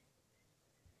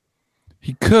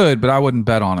 He could, but I wouldn't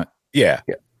bet on it. Yeah.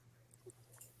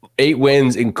 8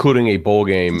 wins, including a bowl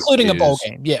game.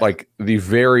 Yeah. Like the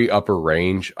very upper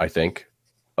range, I think,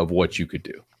 of what you could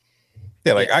do.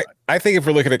 Yeah, I think if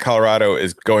we're looking at Colorado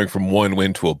as going from 1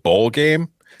 win to a bowl game,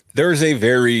 there's a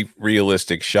very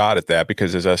realistic shot at that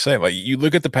because, as I was saying, like you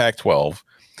look at the Pac-12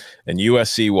 and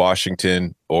USC,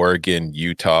 Washington, Oregon,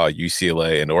 Utah,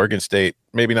 UCLA, and Oregon State,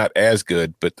 maybe not as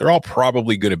good, but they're all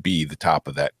probably going to be the top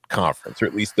of that conference, or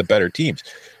at least the better teams.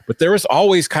 But there was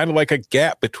always kind of like a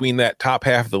gap between that top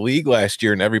half of the league last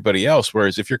year and everybody else.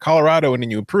 Whereas if you're Colorado and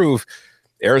then you improve,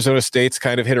 Arizona State's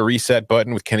kind of hit a reset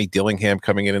button with Kenny Dillingham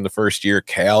coming in the first year.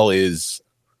 Cal is,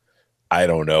 I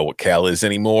don't know what Cal is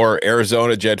anymore.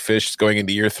 Arizona, Jed Fish is going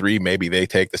into year 3. Maybe they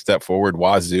take the step forward.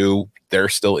 Wazoo, they're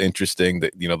still interesting.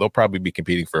 That they'll probably be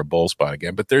competing for a bowl spot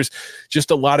again. But there's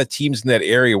just a lot of teams in that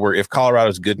area where if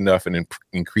Colorado's good enough and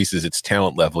increases its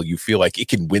talent level, you feel like it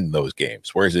can win those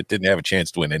games, whereas it didn't have a chance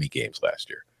to win any games last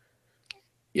year.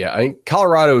 Yeah, I think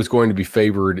Colorado is going to be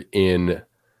favored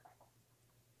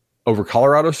over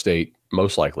Colorado State,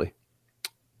 most likely.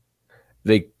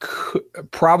 They could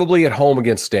probably at home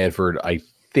against Stanford, I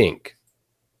think.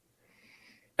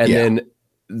 And then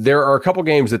there are a couple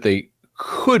games that they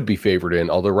could be favored in,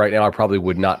 although right now I probably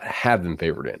would not have them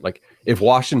favored in. Like if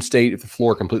Washington State, if the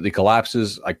floor completely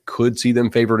collapses, I could see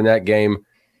them favored in that game.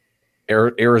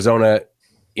 Arizona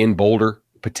in Boulder,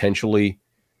 potentially.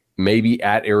 Maybe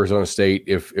at Arizona State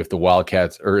if the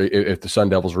Wildcats or if the Sun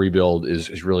Devils rebuild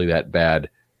is really that bad.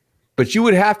 But you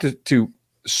would have to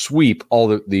sweep all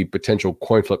the potential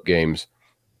coin flip games,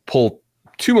 pull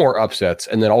 2 more upsets,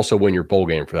 and then also win your bowl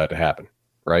game for that to happen,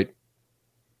 right?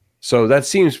 So that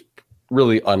seems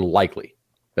really unlikely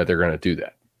that they're going to do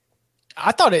that.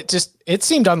 I thought it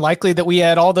seemed unlikely that we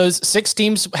had all those 6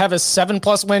 teams have a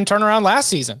 7+ win turnaround last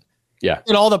season. Yeah.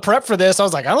 And all the prep for this, I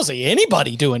was like, I don't see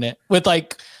anybody doing it. With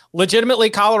like legitimately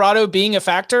Colorado being a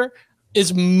factor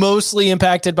is mostly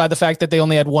impacted by the fact that they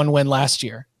only had 1 win last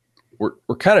year.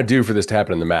 We're kind of due for this to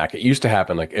happen in the MAC. It used to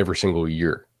happen like every single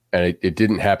year, and it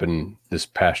didn't happen this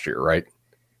past year, right?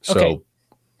 So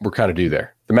we're kind of due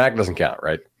there. The MAC doesn't count,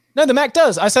 right? No, the MAC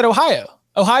does. I said Ohio.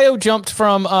 Ohio jumped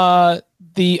from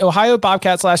the Ohio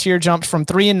Bobcats last year jumped from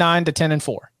 3-9 to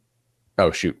 10-4. Oh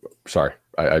shoot! Sorry.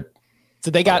 So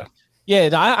they got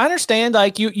I understand.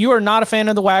 Like you are not a fan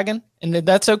of the wagon, and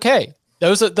that's okay.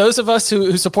 Those of us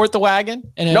who support the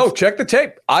wagon. And check the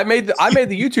tape. I made the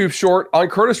YouTube short on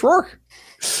Curtis Rourke.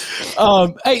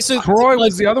 Hey, so Troy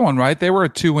was the other one, right? They were a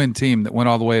 2-win team that went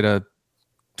all the way to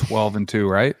 12-2,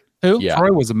 right? Who? Yeah.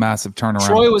 Troy was a massive turnaround.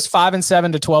 Troy was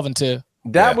 5-7 to 12-2.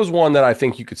 That was one that I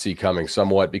think you could see coming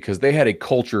somewhat because they had a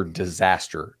culture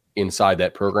disaster inside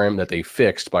that program that they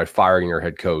fixed by firing their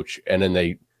head coach. And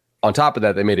then on top of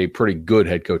that, they made a pretty good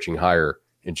head coaching hire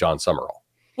in John Summerall.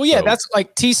 Well, yeah, that's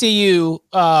like TCU,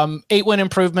 8-win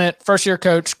improvement, first-year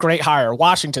coach, great hire.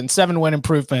 Washington, 7-win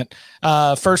improvement,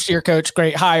 first-year coach,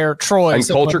 great hire. Troy. And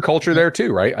culture there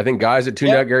too, right? I think guys that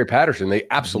tuned out Gary Patterson, they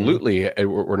absolutely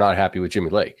were not happy with Jimmy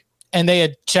Lake. And they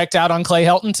had checked out on Clay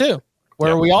Helton too,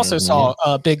 where we also saw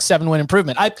a big 7-win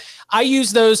improvement. I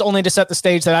use those only to set the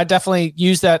stage that I definitely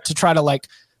use that to try to like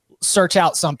search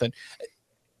out something.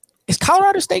 Is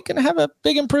Colorado State going to have a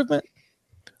big improvement?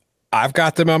 I've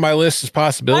got them on my list as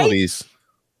possibilities.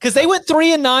 Because they went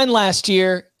 3-9 last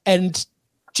year, and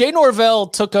Jay Norvell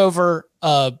took over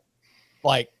bad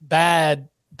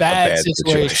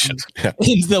situation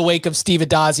in the wake of Steve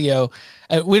Addazio.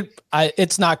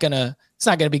 It's not gonna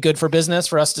be good for business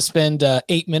for us to spend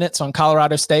 8 minutes on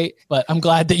Colorado State, but I'm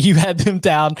glad that you had them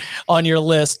down on your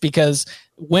list because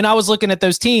when I was looking at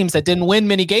those teams that didn't win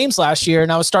many games last year,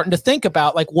 and I was starting to think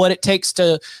about like what it takes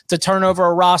to turn over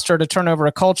a roster, to turn over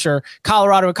a culture,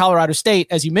 Colorado and Colorado State,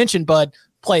 as you mentioned, Bud,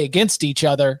 play against each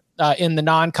other in the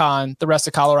non-con, the rest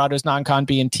of Colorado's non-con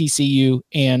being TCU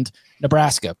and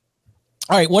Nebraska.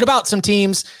 All right, what about some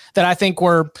teams that I think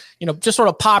were, just sort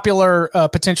of popular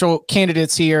potential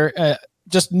candidates here,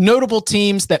 just notable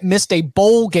teams that missed a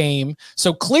bowl game.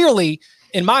 So clearly,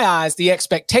 in my eyes, the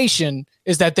expectation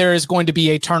is that there is going to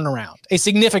be a turnaround, a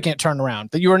significant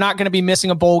turnaround, that you are not going to be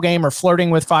missing a bowl game or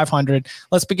flirting with 500.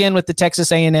 Let's begin with the Texas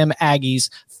A&M Aggies,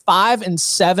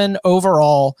 5-7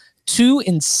 overall,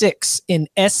 2-6 in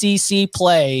SEC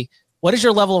play. What is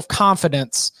your level of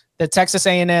confidence that Texas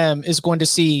A&M is going to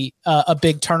see a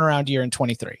big turnaround year in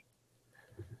 23?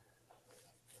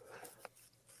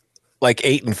 Like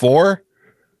 8-4?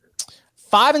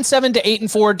 5-7 to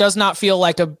 8-4 does not feel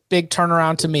like a big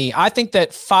turnaround to me. I think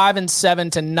that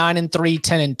 5-7 to 9-3,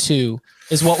 10-2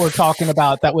 is what we're talking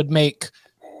about. That would make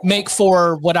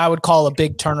for what I would call a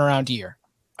big turnaround year.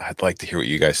 I'd like to hear what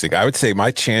you guys think. I would say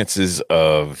my chances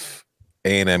of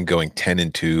A&M going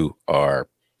 10-2 are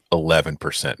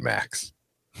 11% max.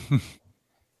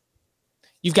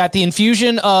 You've got the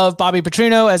infusion of Bobby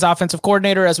Petrino as offensive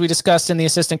coordinator, as we discussed in the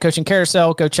assistant coaching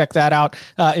carousel. Go check that out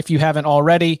if you haven't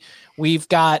already. We've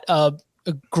got a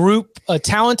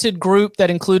talented group that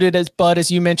included, as Bud,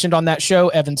 as you mentioned on that show,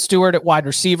 Evan Stewart at wide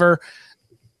receiver,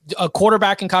 a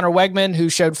quarterback in Connor Wegman who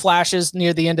showed flashes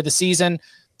near the end of the season.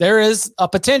 There is a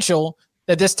potential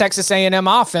that this Texas A&M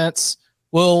offense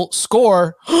will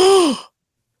score 30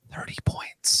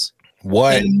 points.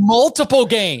 What? In multiple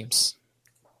games.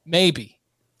 Maybe.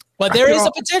 But there is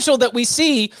a potential that we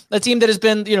see a team that has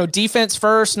been, defense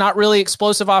first, not really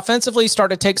explosive offensively,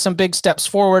 start to take some big steps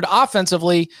forward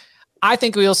offensively. I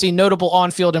think we will see notable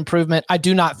on-field improvement. I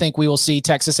do not think we will see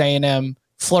Texas A&M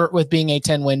flirt with being a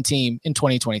 10-win team in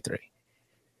 2023.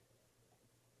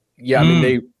 Yeah, I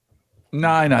mean,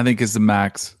 9, I think, is the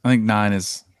max. I think 9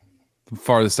 is the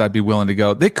farthest I'd be willing to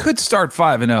go. They could start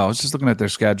 5-0. I was just looking at their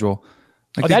schedule.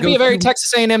 That'd be a very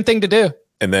Texas A&M thing to do.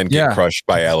 And then get crushed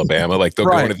by Alabama. Like they'll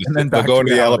Right. go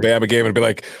into the Alabama game and be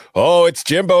like, "Oh, it's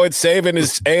Jimbo and Saban.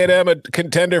 Is A&M a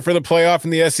contender for the playoff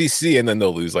in the SEC?" And then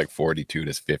they'll lose like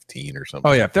 42-15 or something.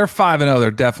 Oh yeah, if they're 5-0,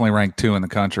 they're definitely ranked 2 in the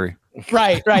country.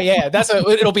 Right. Yeah,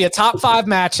 it'll be a top 5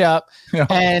 matchup,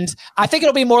 and I think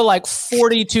it'll be more like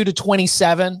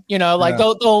 42-27.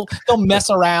 They'll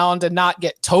mess around and not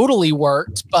get totally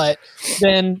worked, but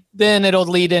then it'll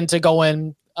lead into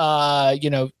going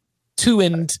 3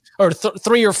 or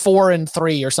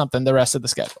 4-3 or something the rest of the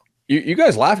schedule. You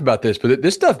guys laugh about this, but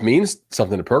this stuff means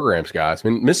something to programs, guys. I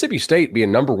mean, Mississippi State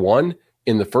being number 1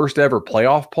 in the first ever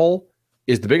playoff poll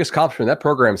is the biggest accomplishment that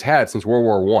program's had since World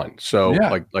War I. So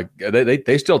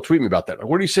they still tweet me about that. Like,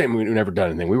 what are you saying? We've never done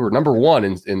anything. We were number 1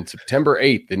 in September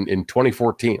 8th in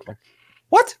 2014. Like,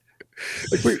 what?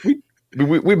 Like,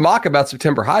 we mock about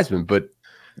September Heisman, but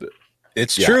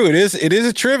it's true. It is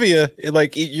a trivia.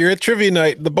 You're at trivia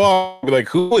night at the bar. Like,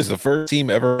 who is the first team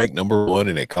ever ranked number 1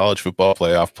 in a college football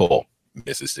playoff poll?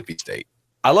 Mississippi State.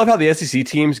 I love how the SEC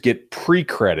teams get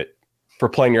pre-credit for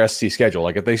playing your SEC schedule.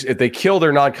 Like if they kill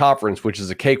their non-conference, which is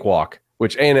a cakewalk,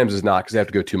 which A&M's is not because they have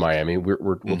to go to Miami.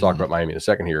 We'll talk about Miami in a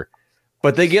second here.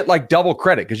 But they get like double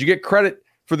credit because you get credit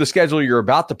for the schedule you're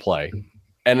about to play,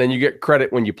 and then you get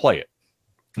credit when you play it.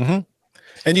 Mm-hmm.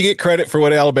 And you get credit for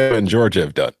what Alabama and Georgia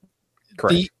have done.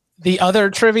 Correct. The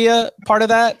other trivia part of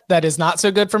that is not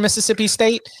so good for Mississippi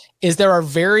State is there are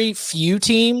very few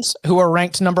teams who are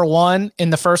ranked number 1 in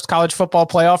the first college football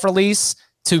playoff release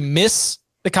to miss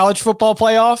the college football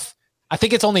playoff. I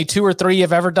think it's only 2 or 3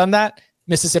 have ever done that.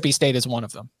 Mississippi State is one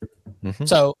of them. Mm-hmm.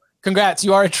 So congrats.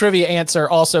 You are a trivia answer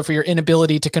also for your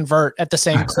inability to convert at the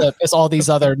same clip as all these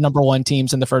other number 1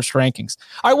 teams in the first rankings.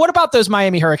 All right. What about those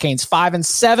Miami Hurricanes?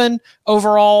 5-7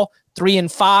 overall,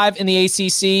 3-5 in the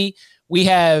ACC. We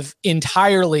have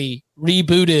entirely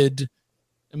rebooted.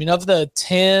 I mean, of the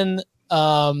 10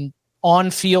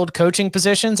 on-field coaching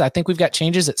positions, I think we've got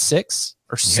changes at 6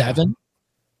 or 7.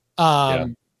 A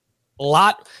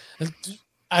lot.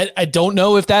 I don't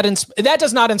know if that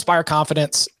does not inspire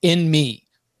confidence in me.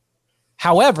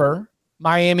 However,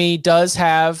 Miami does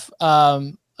have a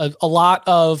lot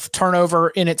of turnover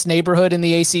in its neighborhood in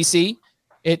the ACC.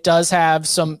 It does have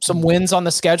some wins on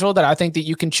the schedule that I think that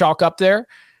you can chalk up there.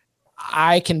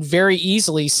 I can very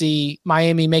easily see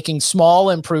Miami making small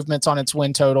improvements on its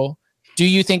win total. Do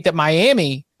you think that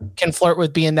Miami can flirt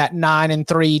with being that 9-3,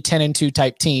 10-2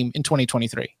 type team in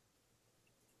 2023?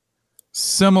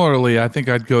 Similarly, I think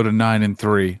I'd go to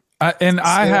 9-3.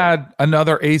 I had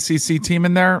another ACC team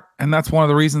in there, and that's one of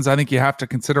the reasons I think you have to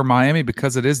consider Miami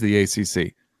because it is the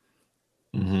ACC.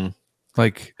 Mm-hmm.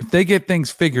 Like, if they get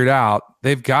things figured out,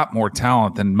 they've got more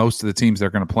talent than most of the teams they're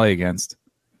going to play against.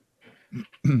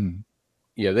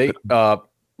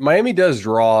 Miami does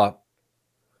draw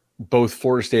both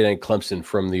Florida State and Clemson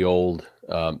from the old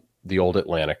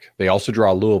Atlantic. They also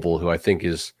draw Louisville, who I think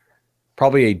is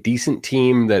probably a decent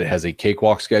team that has a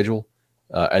cakewalk schedule.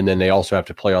 And then they also have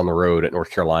to play on the road at North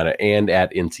Carolina and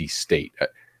at NC State.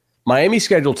 Miami's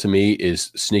schedule to me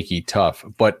is sneaky tough,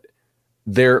 but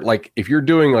they're like, if you're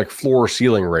doing like floor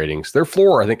ceiling ratings, their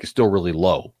floor I think is still really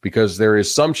low because there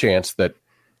is some chance that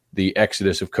the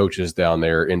exodus of coaches down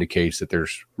there indicates that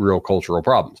there's real cultural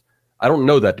problems. I don't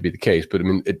know that to be the case, but I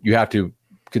mean, you have to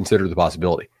consider the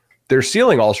possibility. Their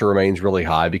ceiling also remains really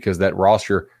high because that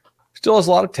roster still has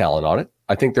a lot of talent on it.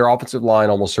 I think their offensive line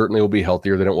almost certainly will be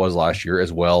healthier than it was last year,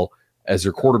 as well as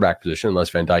their quarterback position, unless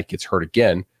Van Dyke gets hurt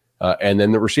again, and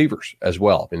then the receivers as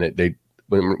well. I mean,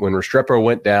 when Restrepo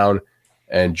went down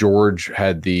and George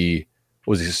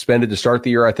was he suspended to start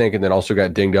the year, I think, and then also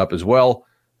got dinged up as well.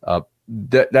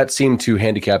 That seemed to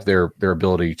handicap their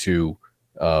ability to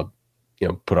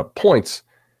put up points.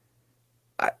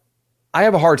 I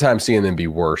have a hard time seeing them be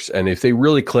worse, and if they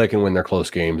really click and win their close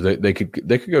games, they could go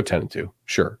 10-2.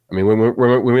 Sure. I mean,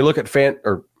 when we look at fan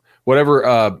or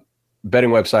whatever betting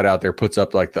website out there puts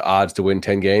up like the odds to win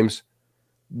 10 games,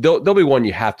 there'll be one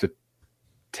you have to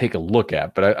take a look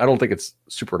at, but I don't think it's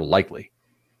super likely.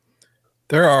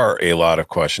 There are a lot of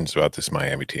questions about this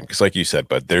Miami team because, like you said,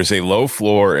 but there's a low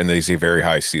floor and there's a very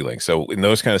high ceiling. So in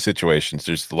those kind of situations,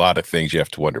 there's a lot of things you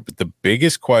have to wonder. But the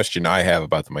biggest question I have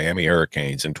about the Miami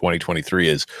Hurricanes in 2023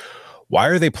 is, why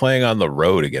are they playing on the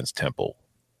road against Temple?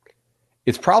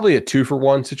 It's probably a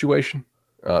 2-for-1 situation.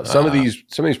 Some of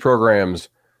these programs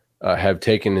have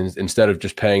taken, instead of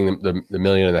just paying them the $1.5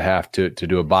 million to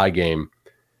do a bye game,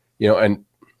 and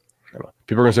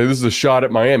people are going to say this is a shot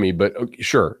at Miami, but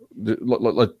sure,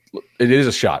 it is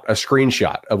a shot, a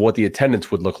screenshot of what the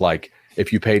attendance would look like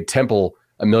if you paid Temple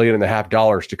 $1.5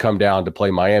 million to come down to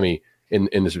play Miami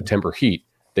in the September heat.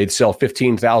 They'd sell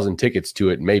 15,000 tickets to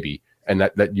it, maybe, and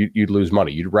that you'd lose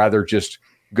money. You'd rather just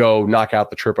go knock out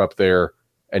the trip up there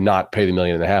and not pay the $1.5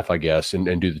 million, I guess,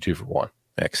 and do the 2-for-1.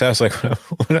 Yeah, because I was like,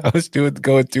 when I was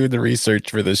going through the research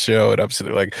for the show, and I'm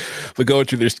sitting like, we're going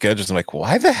through their schedules. I'm like,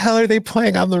 why the hell are they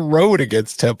playing on the road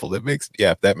against Temple? That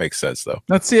makes sense though.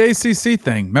 That's the ACC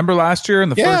thing. Remember last year in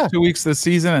the first 2 weeks of the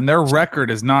season, and their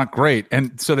record is not great,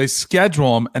 and so they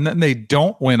schedule them, and then they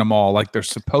don't win them all like they're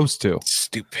supposed to.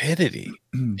 Stupidity.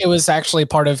 It was actually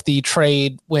part of the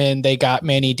trade when they got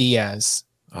Manny Diaz.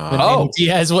 Manny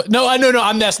Diaz.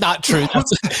 That's not true.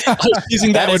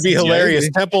 That would be hilarious.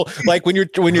 Temple, like when you're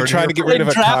trying to get rid of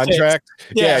a contract,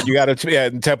 you got to. Yeah,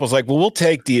 and Temple's like, well, we'll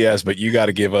take Diaz, but you got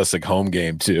to give us a home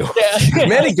game too. Yeah.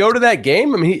 Manny, go to that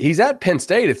game. I mean, he's at Penn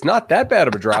State. It's not that bad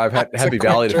of a drive. Happy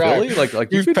Valley to Philly,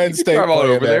 like you Penn State all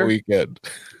over there weekend.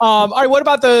 All right, what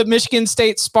about the Michigan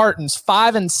State Spartans?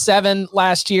 5-7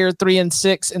 last year,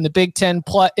 3-6 in the Big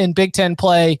Ten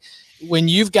play. When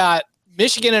you've got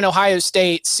Michigan and Ohio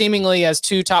State seemingly as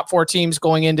 2 top 4 teams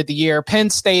going into the year. Penn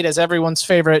State as everyone's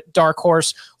favorite dark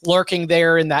horse lurking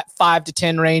there in that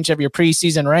 5-10 range of your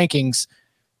preseason rankings.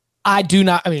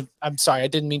 I'm sorry, I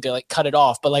didn't mean to cut it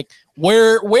off, but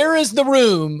where is the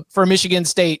room for Michigan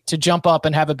State to jump up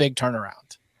and have a big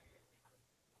turnaround?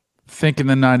 Thinking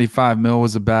the $95 million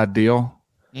was a bad deal.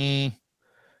 Yeah,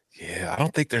 I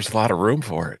don't think there's a lot of room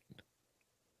for it.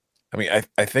 I mean,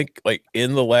 I think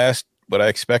in the last, what I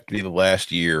expect to be the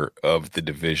last year of the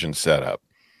division setup,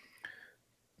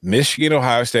 Michigan,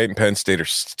 Ohio State, and Penn State are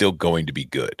still going to be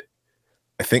good.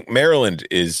 I think Maryland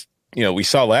is, we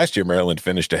saw last year Maryland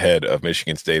finished ahead of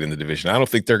Michigan State in the division. I don't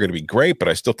think they're going to be great, but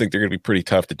I still think they're going to be pretty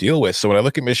tough to deal with. So when I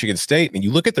look at Michigan State and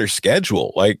you look at their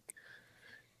schedule,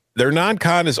 their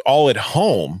non-con is all at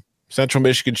home. Central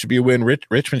Michigan should be a win.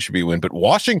 Richmond should be a win. But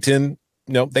Washington,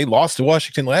 they lost to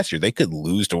Washington last year. They could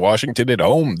lose to Washington at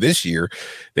home this year.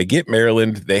 They get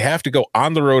Maryland. They have to go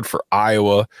on the road for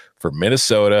Iowa, for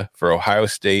Minnesota, for Ohio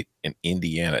State, and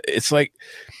Indiana. It's like,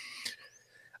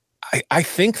 I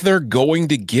think they're going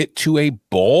to get to a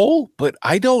bowl, but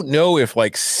I don't know if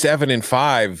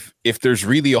 7-5, if there's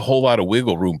really a whole lot of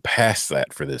wiggle room past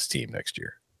that for this team next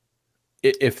year.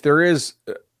 If there is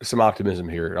some optimism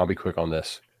here, and I'll be quick on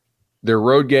this, their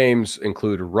road games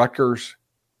include Rutgers,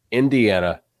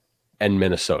 Indiana, and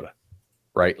Minnesota,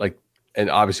 right? And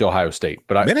obviously Ohio State.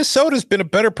 But Minnesota's been a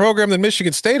better program than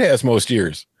Michigan State has most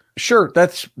years. Sure,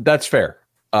 that's fair.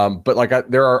 But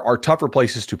there are tougher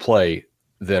places to play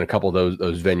than a couple of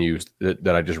those venues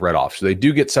that I just read off. So they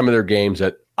do get some of their games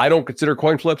that I don't consider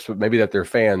coin flips, but maybe that their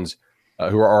fans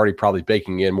who are already probably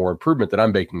baking in more improvement than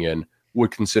I'm baking in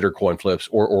would consider coin flips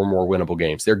or more winnable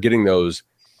games. They're getting those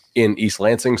in East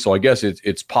Lansing, so I guess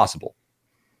it's possible.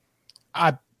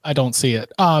 I don't see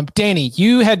it. Danny,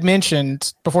 you had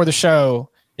mentioned before the show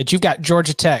that you've got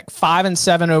Georgia Tech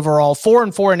 5-7 overall,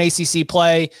 4-4 in ACC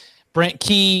play. Brent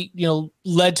Key,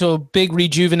 led to a big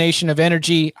rejuvenation of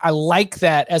energy. I like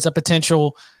that as a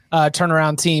potential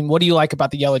turnaround team. What do you like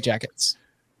about the Yellow Jackets?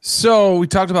 So we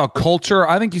talked about culture.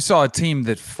 I think you saw a team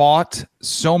that fought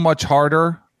so much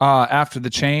harder after the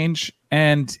change,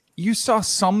 and you saw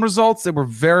some results that were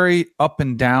very up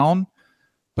and down.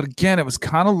 But again, it was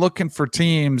kind of looking for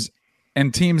teams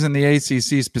in the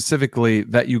ACC specifically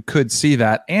that you could see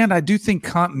that. And I do think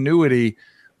continuity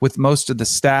with most of the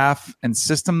staff and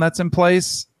system that's in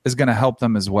place is going to help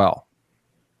them as well.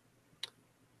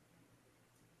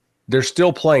 they're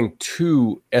still playing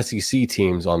 2 SEC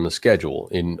teams on the schedule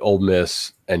in Ole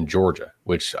Miss and Georgia,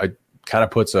 which I kind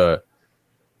of puts a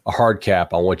hard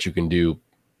cap on what you can do,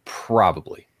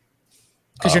 probably.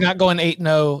 Because you're not going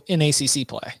 8-0 in ACC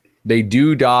play. They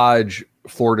do dodge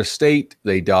Florida State.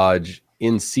 They dodge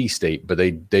NC State, but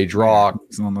they draw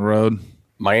on the road.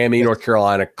 Miami, North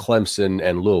Carolina, Clemson,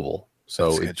 and Louisville.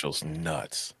 So the schedule's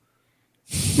nuts.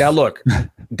 Now, look,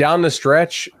 down the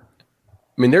stretch,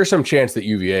 I mean, there's some chance that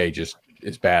UVA just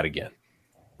is bad again,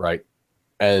 right?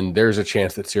 And there's a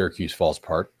chance that Syracuse falls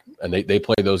apart, and they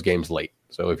play those games late.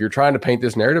 So if you're trying to paint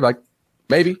this narrative, like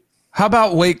maybe. How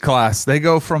about weight class? They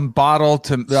go from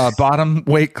bottom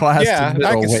weight class. Yeah, to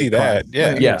I can see class. that.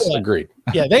 Yeah. Yes, agreed.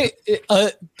 Yeah, they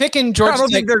picking Georgia. I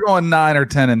don't think they're going 9 or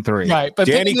 10-3. Right, but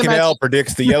Danny Cannell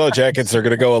predicts the Yellow Jackets are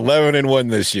going to go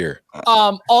 11-1 this year.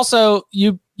 Also,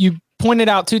 you pointed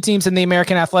out 2 teams in the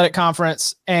American Athletic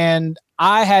Conference, and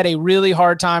I had a really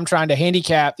hard time trying to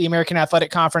handicap the American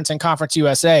Athletic Conference and Conference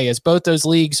USA, as both those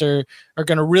leagues are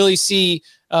going to really see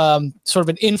sort of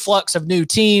an influx of new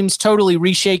teams, totally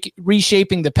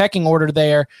reshaping the pecking order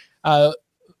there.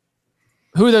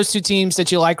 Who are those 2 teams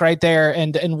that you like right there,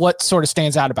 and what sort of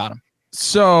stands out about them?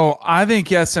 So I think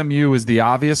SMU is the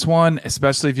obvious one,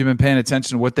 especially if you've been paying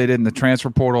attention to what they did in the transfer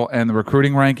portal and the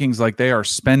recruiting rankings. Like, they are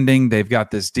spending. They've got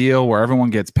this deal where everyone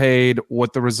gets paid.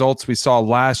 What the results we saw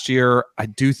last year, I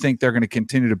do think they're going to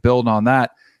continue to build on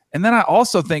that. And then I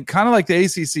also think, kind of like the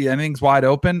ACC, anything's wide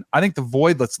open. I think the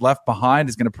void that's left behind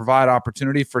is going to provide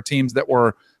opportunity for teams that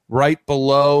were right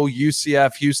below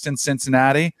UCF, Houston,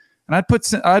 Cincinnati. And I'd put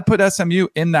SMU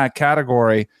in that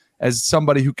category as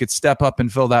somebody who could step up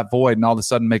and fill that void and all of a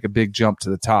sudden make a big jump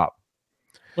to the top.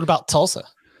 What about Tulsa?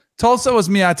 Tulsa was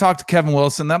me. I talked to Kevin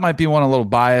Wilson. That might be one a little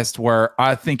biased, where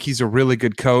I think he's a really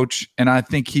good coach, and I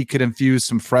think he could infuse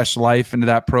some fresh life into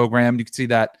that program. You can see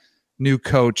that new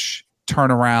coach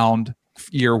turnaround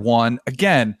year one.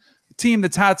 Again, a team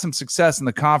that's had some success in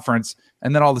the conference,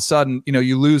 and then all of a sudden,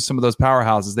 you lose some of those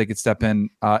powerhouses. They could step in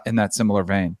that similar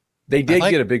vein. They did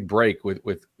get a big break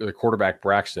with the quarterback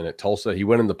Braxton at Tulsa. He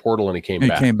went in the portal and he came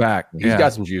back. He's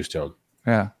got some juice to him.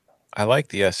 Yeah. I like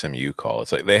the SMU call.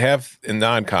 It's like they have in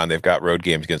non-con, they've got road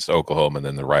games against Oklahoma and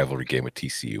then the rivalry game with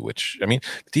TCU, which, I mean,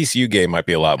 the TCU game might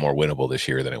be a lot more winnable this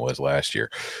year than it was last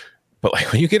year. But like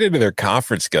when you get into their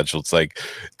conference schedule, it's like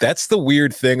that's the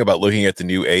weird thing about looking at the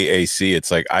new AAC.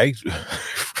 It's like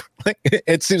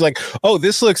it seems like, oh,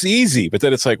 this looks easy, but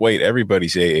then it's like, wait,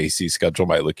 everybody's AAC schedule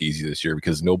might look easy this year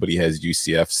because nobody has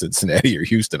UCF, Cincinnati, or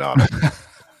Houston on it.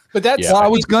 But that's I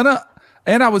almost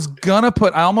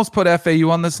put FAU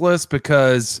on this list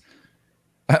because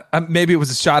maybe it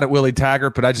was a shot at Willie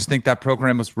Taggart, but I just think that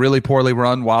program was really poorly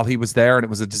run while he was there, and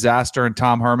it was a disaster. And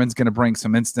Tom Herman's going to bring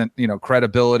some instant,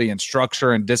 credibility and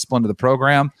structure and discipline to the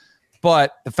program.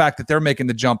 But the fact that they're making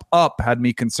the jump up had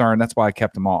me concerned. That's why I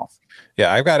kept them off.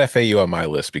 Yeah, I've got FAU on my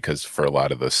list because for a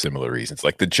lot of those similar reasons.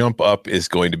 Like the jump up is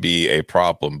going to be a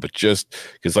problem, but just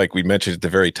because like we mentioned at the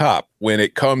very top, when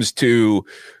it comes to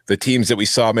the teams that we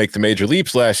saw make the major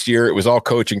leaps last year, it was all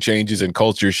coaching changes and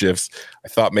culture shifts. I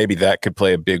thought maybe that could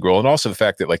play a big role. And also the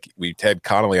fact that like we had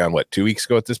Connolly on 2 weeks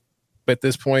ago at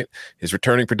this point, his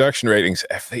returning production ratings,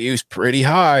 FAU's pretty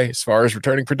high as far as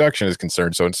returning production is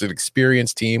concerned. So it's an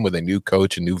experienced team with a new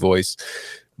coach and new voice.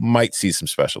 Might see some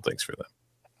special things for them.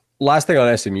 Last thing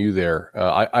on SMU there,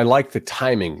 I like the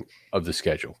timing of the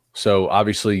schedule. So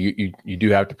obviously you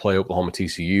do have to play Oklahoma,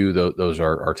 TCU. Those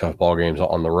are tough ball games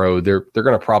on the road. They're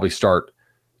going to probably start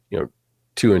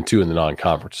 2-2 in the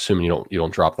non-conference, assuming you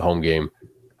don't drop the home game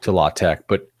to La Tech.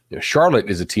 But Charlotte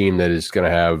is a team that is going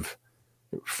to have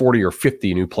 40 or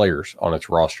 50 new players on its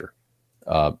roster.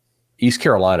 East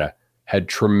Carolina had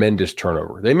tremendous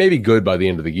turnover. They may be good by the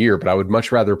end of the year, but I would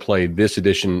much rather play this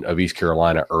edition of East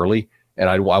Carolina early. And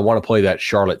I want to play that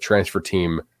Charlotte transfer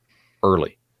team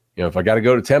early. If I got to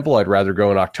go to Temple, I'd rather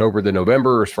go in October than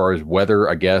November as far as weather,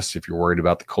 I guess, if you're worried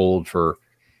about the cold for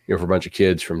a bunch of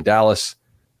kids from Dallas.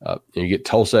 You get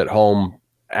Tulsa at home.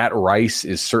 At Rice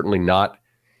is certainly not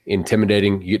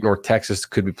intimidating. You get North Texas,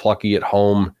 could be plucky at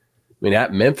home. I mean,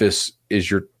 at Memphis is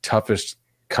your toughest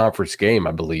conference game,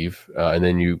 I believe. And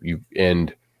then you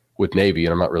end with Navy,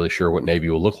 and I'm not really sure what Navy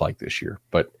will look like this year.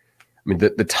 But I mean,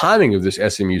 the timing of this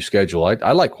SMU schedule,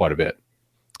 I like quite a bit.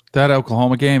 That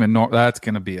Oklahoma game, and that's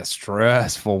going to be a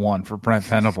stressful one for Brent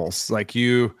Venables. Like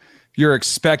you're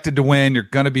expected to win. You're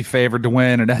going to be favored to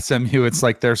win. At SMU, it's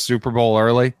like their Super Bowl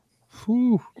early.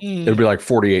 Whew. It'll be like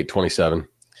 48-27,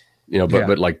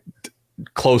 but like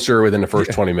closer within the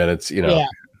first 20 minutes, Yeah.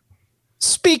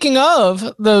 Speaking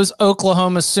of those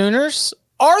Oklahoma Sooners,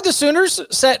 Are the Sooners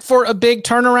set for a big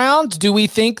turnaround? Do we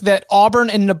think that Auburn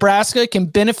and Nebraska can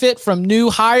benefit from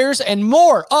new hires and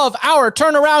more of our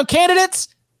turnaround candidates?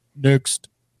 Next.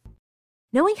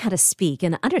 Knowing how to speak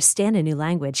and understand a new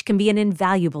language can be an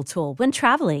invaluable tool when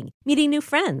traveling, meeting new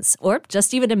friends, or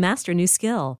just even to master a new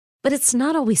skill. But it's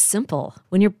not always simple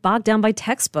when you're bogged down by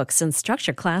textbooks and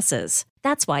structured classes.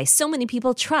 That's why so many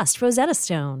people trust Rosetta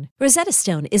Stone. Rosetta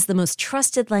Stone is the most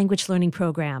trusted language learning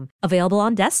program, available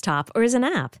on desktop or as an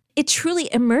app. It truly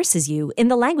immerses you in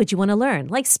the language you want to learn,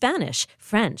 like Spanish,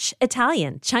 French,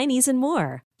 Italian, Chinese, and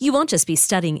more. You won't just be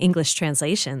studying English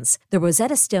translations. The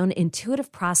Rosetta Stone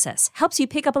intuitive process helps you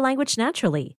pick up a language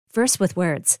naturally, first with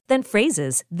words, then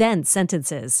phrases, then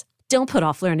sentences. Don't put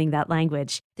off learning that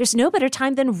language. There's no better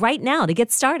time than right now to get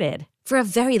started. For a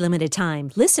very limited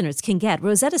time, listeners can get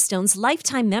Rosetta Stone's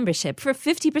lifetime membership for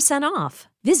 50% off.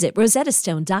 Visit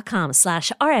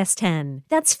rosettastone.com/rs10.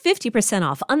 That's 50%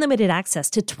 off unlimited access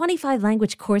to 25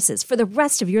 language courses for the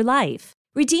rest of your life.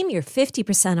 Redeem your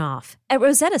 50% off at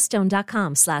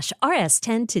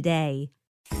rosettastone.com/rs10 today.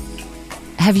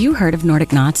 Have you heard of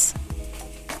Nordic Knots?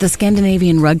 The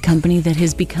Scandinavian rug company that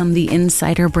has become the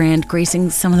insider brand gracing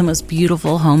some of the most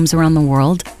beautiful homes around the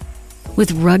world.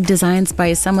 With rug designs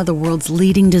by some of the world's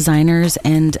leading designers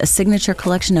and a signature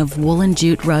collection of wool and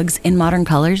jute rugs in modern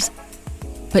colors.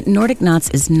 But Nordic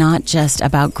Knots is not just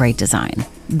about great design.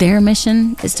 Their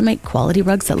mission is to make quality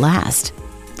rugs that last,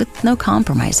 with no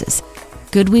compromises.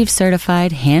 Goodweave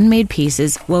certified, handmade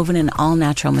pieces woven in all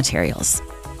natural materials.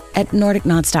 At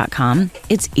NordicKnots.com,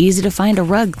 it's easy to find a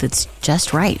rug that's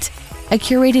just right. A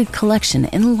curated collection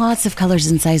in lots of colors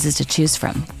and sizes to choose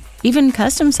from. Even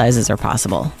custom sizes are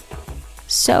possible.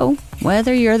 So,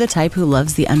 whether you're the type who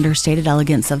loves the understated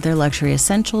elegance of their luxury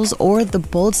essentials or the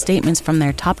bold statements from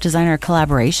their top designer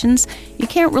collaborations, you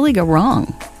can't really go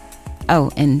wrong.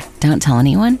 Oh, and don't tell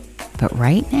anyone, but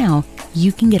right now,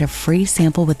 you can get a free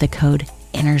sample with the code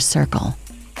INNERCIRCLE.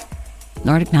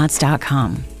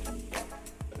 NordicKnots.com.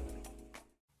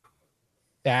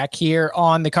 Back here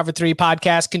on the Cover 3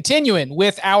 podcast, continuing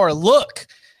with our look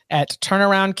at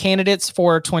turnaround candidates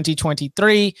for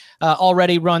 2023.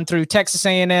 Already run through Texas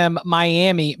A&M,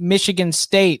 Miami, Michigan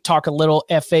State, talk a little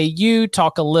FAU,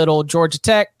 talk a little Georgia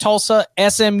Tech, Tulsa,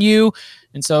 SMU.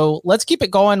 And so let's keep it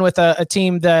going with a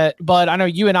team that, Bud, I know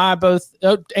you and I both,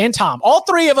 and Tom, all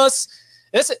three of us,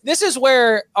 this is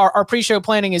where our pre-show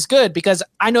planning is good, because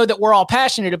I know that we're all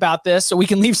passionate about this, so we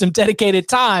can leave some dedicated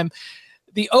time.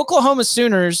 The Oklahoma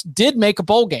Sooners did make a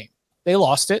bowl game. They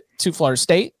lost it to Florida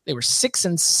State. They were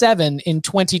 6-7 in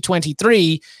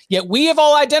 2023, yet we have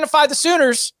all identified the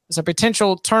Sooners as a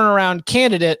potential turnaround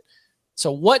candidate.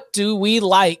 So what do we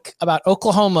like about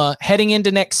Oklahoma heading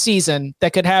into next season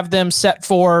that could have them set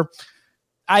for,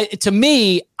 I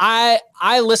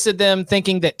listed them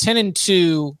thinking that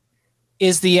 10-2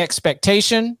 is the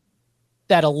expectation,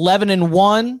 that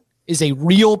 11-1 is a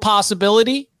real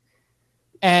possibility.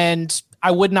 And I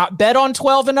would not bet on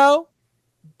 12-0,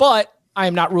 but I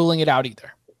am not ruling it out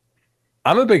either.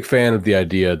 I'm a big fan of the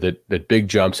idea that big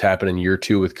jumps happen in year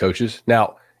two with coaches.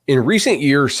 Now, in recent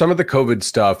years, some of the COVID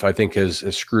stuff I think has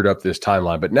screwed up this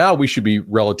timeline, but now we should be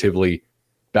relatively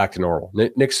back to normal.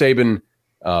 Nick Saban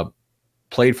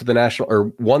played for the national,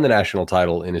 or won the national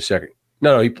title in his second.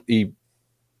 No, he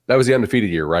that was the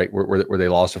undefeated year, right? Where they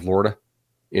lost to Florida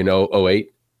in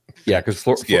 08. Yeah, because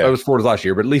that was Florida's last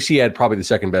year, but at least he had probably the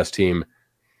second best team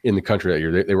in the country that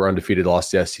year. They were undefeated,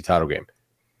 lost the SEC title game.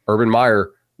 Urban Meyer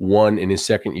won in his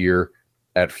second year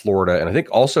at Florida, and I think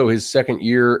also his second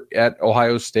year at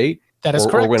Ohio State. That is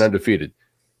correct. Or went undefeated.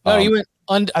 No, he went.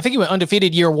 I think he went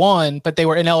undefeated year one, but they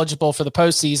were ineligible for the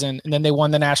postseason, and then they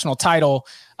won the national title.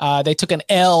 They took an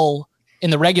L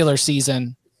in the regular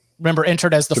season. Remember,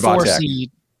 entered as the 4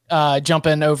 seed.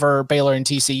 Jumping over Baylor and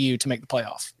TCU to make the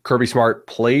playoff. Kirby Smart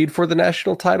played for the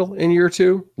national title in year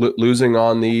two, losing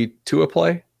on the Tua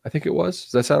play, I think it was.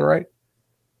 Does that sound right?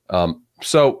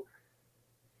 So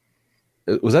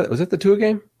was that the Tua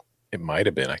game? It might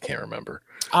have been. I can't remember.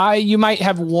 You might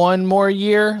have one more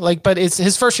year, but it's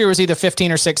his first year was either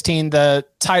 15 or 16. The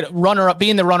title runner-up,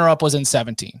 being the runner-up, was in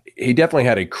 17. He definitely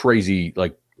had a crazy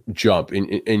jump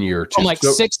in year two. From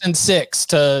 6-6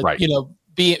 to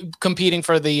be competing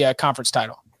for the conference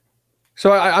title.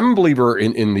 So I'm a believer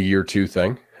in the year two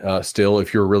thing. Still,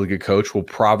 if you're a really good coach, we'll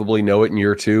probably know it in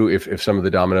year two if some of the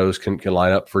dominoes can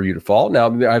line up for you to fall. Now,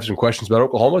 I have some questions about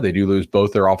Oklahoma. They do lose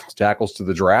both their offensive tackles to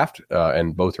the draft,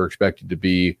 and both are expected to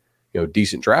be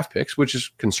decent draft picks, which is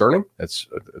concerning. It's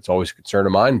always a concern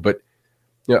of mine. But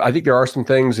I think there are some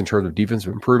things in terms of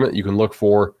defensive improvement you can look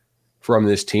for from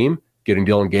this team. Getting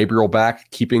Dylan Gabriel back,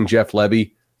 keeping Jeff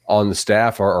Lebby on the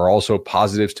staff are also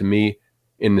positives to me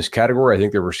in this category. I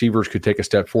think the receivers could take a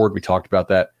step forward. We talked about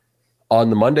that on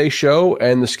the Monday show,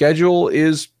 and the schedule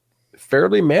is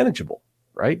fairly manageable,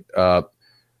 right?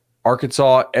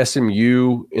 Arkansas,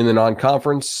 SMU in the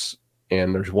non-conference,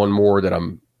 and there's one more that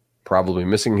I'm probably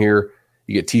missing here.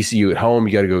 You get TCU at home.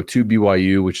 You got to go to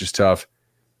BYU, which is tough.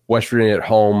 West Virginia at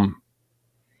home.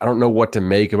 I don't know what to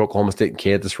make of Oklahoma State and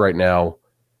Kansas right now.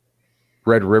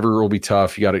 Red River will be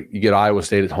tough. You get Iowa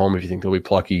State at home if you think they'll be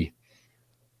plucky.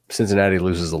 Cincinnati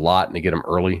loses a lot, and they get them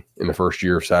early in the first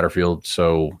year of Satterfield.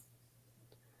 So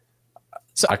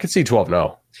I could see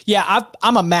 12-0. Yeah,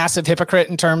 I'm a massive hypocrite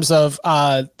in terms of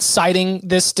citing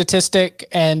this statistic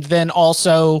and then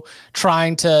also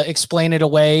trying to explain it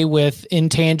away with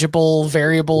intangible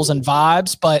variables and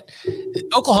vibes. But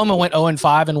Oklahoma went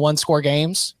 0-5 in one-score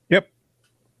games. Yep.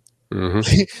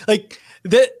 Mm-hmm.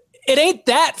 It ain't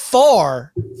that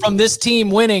far from this team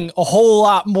winning a whole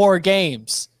lot more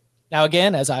games. Now,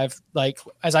 again, as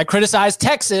I criticize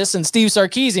Texas and Steve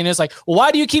Sarkisian, it's like, well,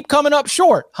 why do you keep coming up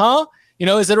short, huh?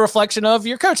 Is it a reflection of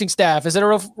your coaching staff? Is it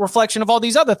a reflection of all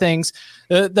these other things?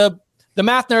 The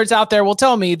math nerds out there will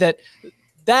tell me that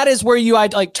is where you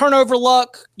like turnover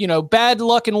luck, bad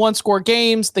luck in one-score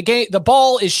games. The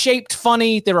ball is shaped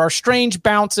funny. There are strange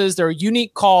bounces. There are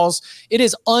unique calls. It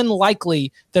is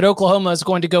unlikely that Oklahoma is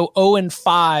going to go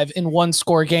 0-5 in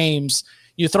one-score games.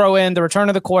 You throw in the return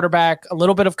of the quarterback, a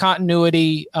little bit of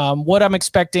continuity, what I'm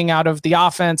expecting out of the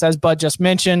offense, as Bud just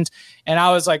mentioned, and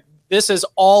I was like, this is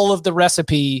all of the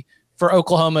recipe for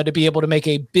Oklahoma to be able to make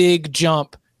a big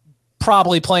jump,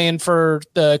 probably playing for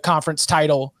the conference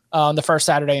title on the first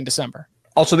Saturday in December.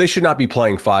 Also, they should not be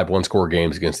playing 5 one-score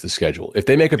games against the schedule. If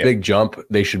they make a big jump,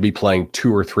 they should be playing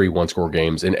 2 or 3 one-score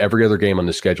games, and every other game on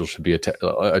the schedule should be a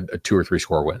 2 or 3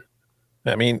 score win.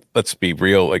 I mean, let's be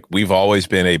real. Like, we've always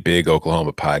been a big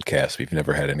Oklahoma podcast. We've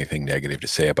never had anything negative to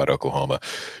say about Oklahoma.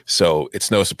 So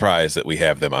it's no surprise that we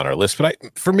have them on our list. But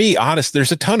for me, honest,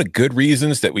 there's a ton of good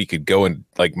reasons that we could go in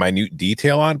like minute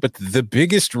detail on. But the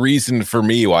biggest reason for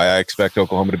me why I expect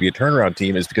Oklahoma to be a turnaround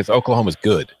team is because Oklahoma's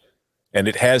good. And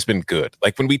it has been good.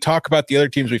 Like, when we talk about the other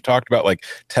teams we've talked about, like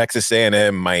Texas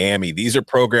A&M, Miami, these are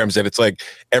programs that it's like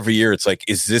every year it's like,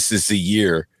 is the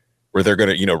year where they're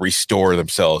going to, restore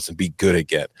themselves and be good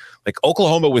again? Like,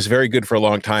 Oklahoma was very good for a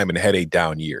long time and had a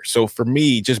down year. So for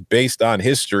me, just based on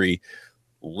history,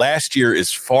 last year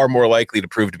is far more likely to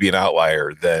prove to be an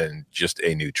outlier than just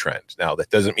a new trend. Now,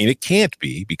 that doesn't mean it can't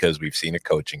be, because we've seen a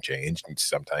coaching change and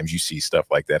sometimes you see stuff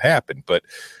like that happen. But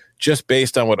just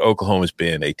based on what Oklahoma's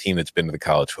been, a team that's been to the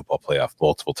college football playoff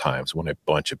multiple times, won a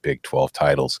bunch of Big 12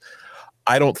 titles,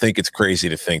 I don't think it's crazy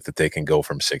to think that they can go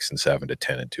from 6-7 to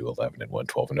 10-2, 11-1,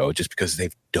 12-0, just because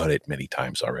they've done it many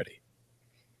times already.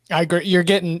 I agree.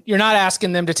 You're not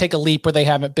asking them to take a leap where they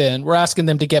haven't been. We're asking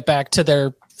them to get back to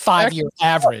their 5-year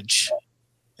average.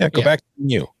 Yeah, go back to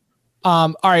you.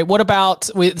 All right. What about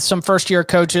with some first-year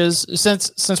coaches?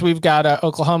 Since we've got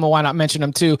Oklahoma, why not mention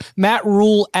them too? Matt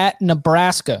Rule at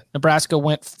Nebraska. Nebraska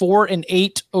went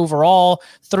 4-8 overall,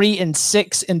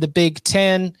 3-6 in the Big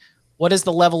Ten. What is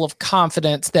the level of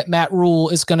confidence that Matt Rule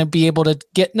is going to be able to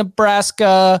get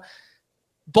Nebraska?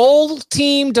 Bowl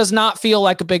team does not feel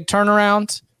like a big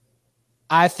turnaround.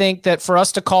 I think that for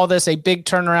us to call this a big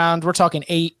turnaround, we're talking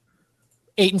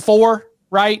 8-4,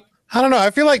 right? I don't know. I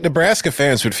feel like Nebraska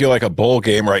fans would feel like a bowl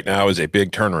game right now is a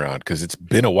big turnaround because it's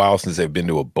been a while since they've been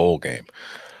to a bowl game.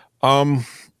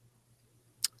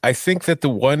 I think that the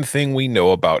one thing we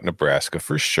know about Nebraska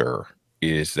for sure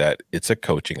is that it's a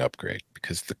coaching upgrade,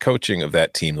 because the coaching of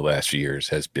that team the last few years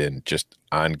has been just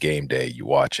on game day. You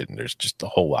watch it and there's just a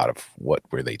whole lot of what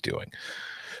were they doing?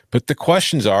 But the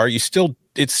questions are,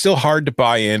 it's still hard to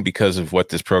buy in because of what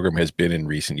this program has been in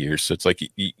recent years. So it's like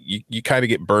you kind of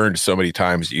get burned so many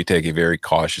times that you take a very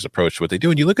cautious approach to what they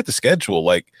do. And you look at the schedule,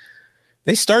 like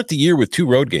they start the year with 2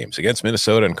 road games against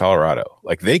Minnesota and Colorado.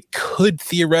 Like they could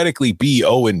theoretically be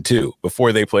 0-2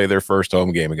 before they play their first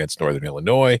home game against Northern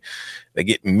Illinois. They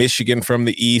get Michigan from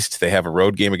the East. They have a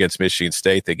road game against Michigan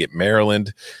State. They get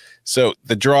Maryland. So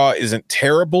the draw isn't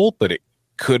terrible, but it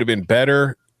could have been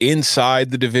better.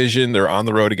 Inside the division, they're on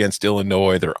the road against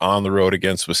Illinois. They're on the road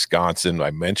against Wisconsin.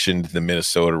 I mentioned the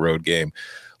Minnesota road game.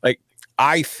 Like,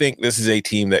 I think this is a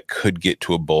team that could get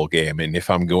to a bowl game. And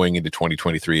if I'm going into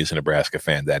 2023 as a Nebraska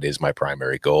fan, that is my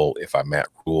primary goal. If I'm Matt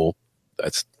Rule, I'm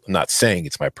not saying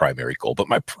it's my primary goal, but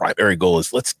my primary goal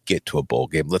is let's get to a bowl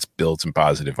game. Let's build some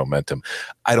positive momentum.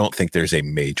 I don't think there's a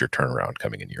major turnaround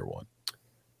coming in year one.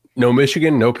 No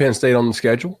Michigan, no Penn State on the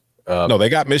schedule. No, they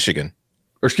got Michigan.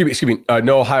 Or excuse me,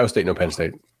 no Ohio State, no Penn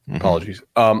State. Apologies.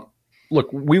 Look,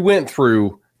 we went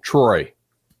through Troy,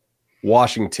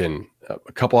 Washington,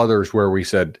 a couple others where we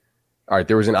said, all right,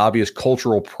 there was an obvious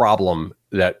cultural problem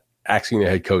that asking the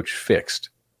head coach fixed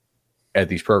at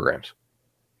these programs.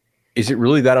 Is it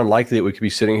really that unlikely that we could be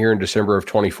sitting here in December of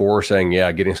 24 saying, yeah,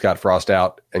 getting Scott Frost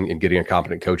out and getting a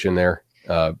competent coach in there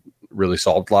really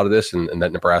solved a lot of this, and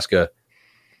that Nebraska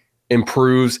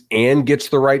improves and gets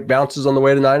the right bounces on the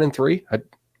way to 9-3? I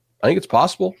think it's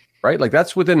possible, right? Like,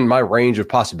 that's within my range of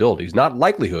possibilities, not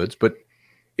likelihoods, but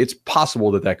it's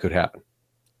possible that could happen.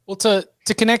 Well, to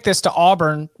connect this to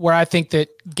Auburn, where I think that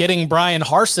getting Brian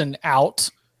Harsin out,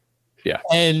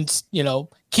 and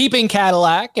keeping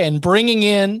Cadillac and bringing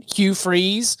in Hugh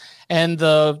Freeze and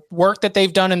the work that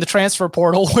they've done in the transfer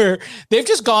portal, where they've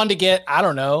just gone to get, I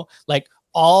don't know, like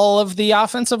all of the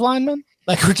offensive linemen.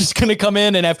 Like, we're just going to come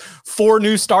in and have 4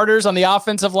 new starters on the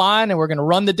offensive line, and we're going to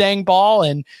run the dang ball.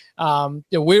 And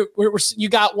you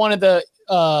got one of the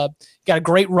got a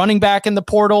great running back in the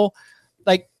portal.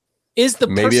 Like, is the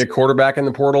maybe a quarterback in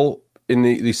the portal in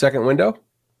the second window?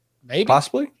 Maybe,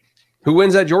 possibly. Who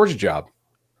wins that Georgia job?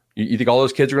 You think all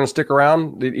those kids are going to stick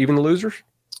around, even the losers?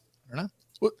 I don't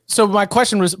know. So my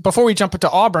question was, before we jump into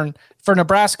Auburn, for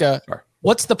Nebraska,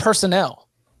 what's the personnel?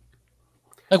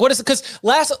 Like, what is it? Because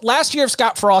last year of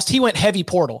Scott Frost, he went heavy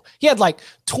portal. He had like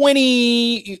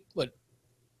 20.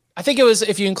 I think it was,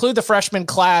 if you include the freshman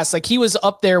class, like he was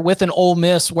up there with an Ole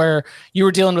Miss where you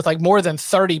were dealing with like more than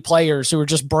 30 players who were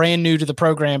just brand new to the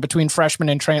program between freshmen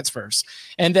and transfers,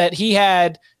 and that he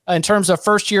had, in terms of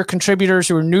first-year contributors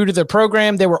who were new to the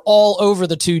program, they were all over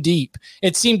the 2 deep.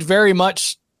 It seemed very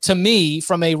much to me,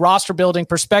 from a roster-building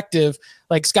perspective,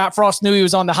 like Scott Frost knew he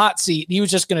was on the hot seat. He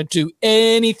was just going to do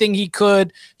anything he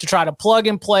could to try to plug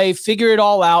and play, figure it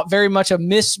all out. Very much a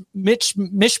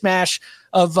mishmash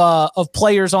of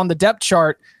players on the depth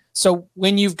chart. So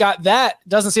when you've got that, it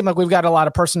doesn't seem like we've got a lot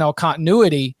of personnel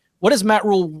continuity. What is Matt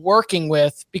Rule working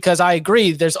with? Because I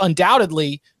agree, there's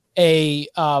undoubtedly a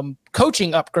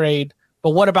coaching upgrade,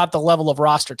 but what about the level of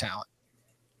roster talent?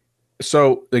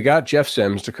 So they got Jeff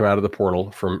Sims to come out of the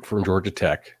portal from Georgia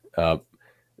Tech.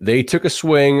 They took a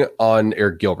swing on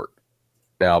Eric Gilbert.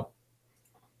 Now,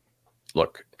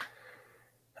 look,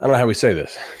 I don't know how we say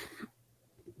this.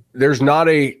 There's not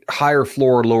a higher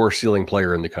floor, lower ceiling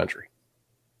player in the country.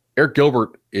 Eric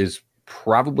Gilbert is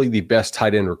probably the best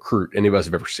tight end recruit any of us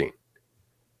have ever seen.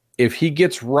 If he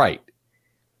gets right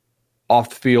off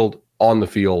the field, on the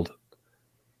field,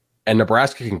 and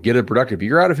Nebraska can get a productive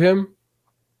year out of him,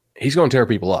 he's going to tear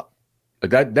people up.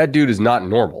 Like that dude is not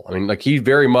normal. I mean, like, he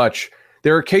very much,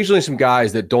 there are occasionally some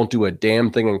guys that don't do a damn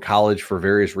thing in college for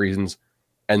various reasons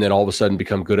and then all of a sudden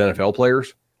become good NFL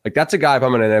players. Like, that's a guy, if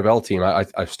I'm an NFL team,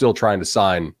 I'm still trying to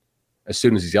sign as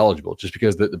soon as he's eligible, just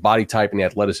because the body type and the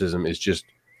athleticism is just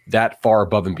that far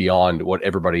above and beyond what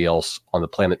everybody else on the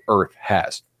planet Earth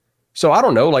has. So I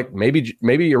don't know, like maybe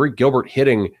Eric Gilbert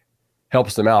hitting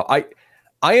helps them out.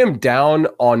 I am down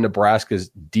on Nebraska's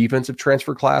defensive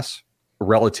transfer class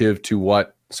relative to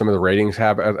what some of the ratings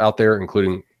have out there,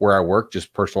 including where I work,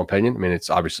 just personal opinion. I mean, it's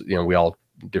obviously, we all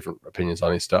have different opinions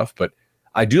on these stuff, but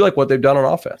I do like what they've done on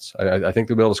offense. I think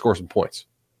they'll be able to score some points.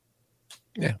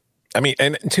 Yeah. I mean,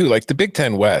 and too, like, the Big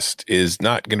Ten West is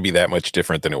not going to be that much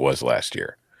different than it was last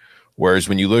year. Whereas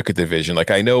when you look at the division, like,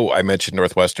 I know I mentioned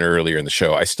Northwestern earlier in the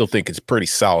show, I still think it's pretty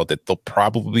solid that they'll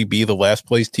probably be the last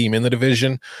place team in the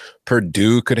division.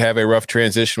 Purdue could have a rough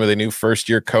transition with a new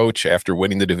first-year coach after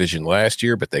winning the division last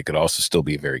year, but they could also still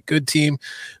be a very good team.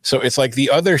 So it's like the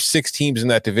other 6 teams in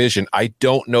that division, I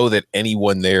don't know that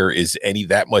anyone there is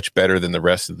that much better than the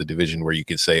rest of the division where you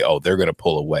can say, oh, they're going to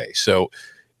pull away. So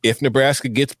if Nebraska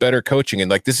gets better coaching, and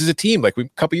like, this is a team like a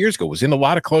couple years ago was in a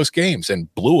lot of close games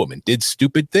and blew them and did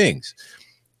stupid things.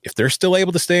 If they're still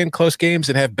able to stay in close games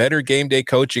and have better game day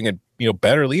coaching and,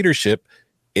 better leadership,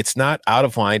 it's not out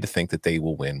of line to think that they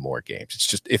will win more games. It's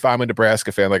just, if I'm a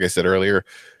Nebraska fan, like I said earlier,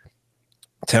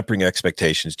 tempering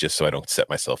expectations just so I don't set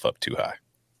myself up too high.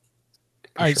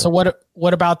 All right. So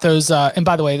what about those? And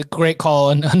by the way, the great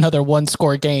call and another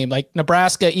 1-score game. Like,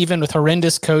 Nebraska, even with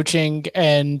horrendous coaching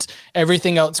and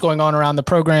everything else going on around the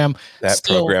program, that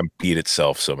program beat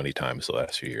itself so many times the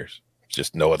last few years.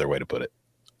 Just no other way to put it.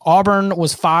 Auburn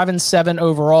was 5-7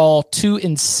 overall,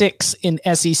 2-6 in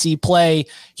SEC play.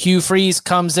 Hugh Freeze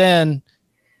comes in.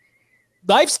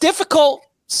 Life's difficult.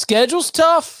 Schedule's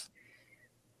tough.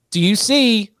 Do you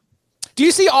see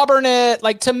Auburn at,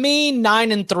 like, to me,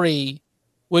 9-3?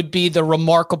 Would be the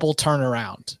remarkable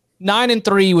turnaround.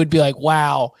 9-3 would be like,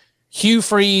 wow, Hugh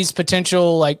Freeze,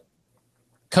 potential like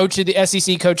coach of the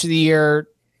SEC coach of the year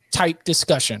type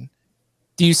discussion.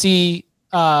 Do you see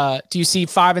 5-7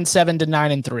 to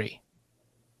 9-3?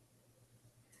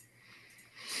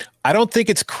 I don't think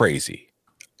it's crazy,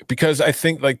 because I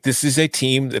think like this is a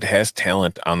team that has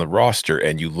talent on the roster,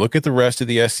 and you look at the rest of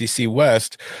the SEC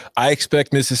West, I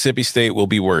expect Mississippi State will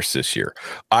be worse this year.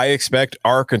 I expect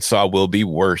Arkansas will be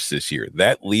worse this year.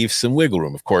 That leaves some wiggle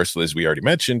room. Of course, as we already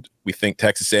mentioned, we think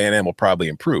Texas A&M will probably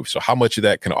improve. So how much of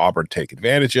that can Auburn take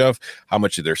advantage of? How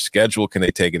much of their schedule can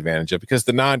they take advantage of? Because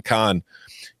the non-con,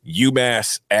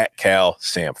 UMass at Cal,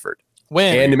 Samford.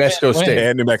 And New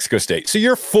Mexico State. So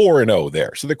you're 4-0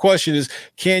 there. So the question is,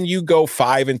 can you go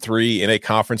 5-3 in a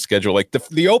conference schedule? Like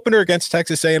the opener against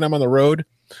Texas A&M on the road,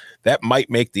 that might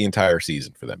make the entire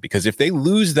season for them. Because if they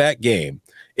lose that game,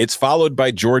 it's followed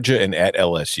by Georgia and at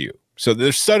LSU. So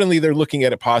they're looking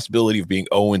at a possibility of being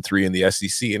 0-3 in the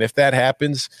SEC. And if that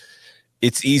happens,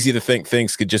 it's easy to think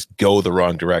things could just go the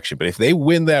wrong direction. But if they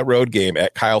win that road game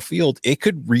at Kyle Field, it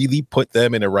could really put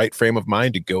them in a right frame of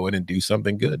mind to go in and do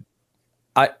something good.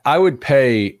 I would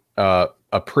pay a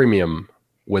premium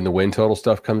when the win total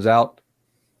stuff comes out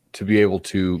to be able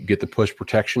to get the push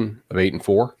protection of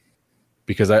 8-4,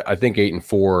 because I think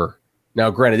 8-4.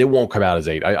 Now, granted, it won't come out as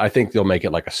 8. I think they'll make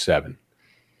it like a 7.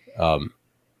 I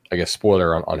guess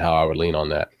spoiler on how I would lean on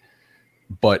that.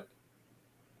 But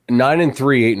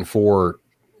 9-3, 8-4,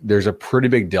 there's a pretty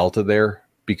big delta there,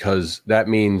 because that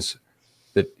means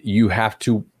that you have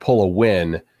to pull a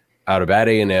win out of at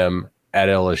A&M, at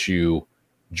LSU,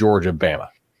 Georgia, Bama,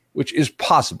 which is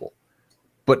possible.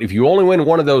 But if you only win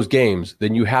one of those games,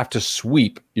 then you have to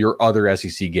sweep your other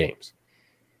SEC games.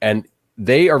 And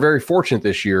they are very fortunate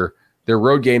this year. Their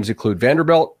road games include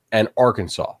Vanderbilt and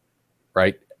Arkansas,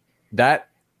 right? That,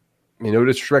 no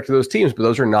disrespect to those teams, but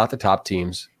those are not the top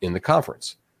teams in the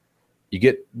conference. You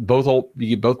get both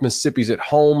Mississippis at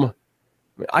home.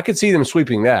 I could see them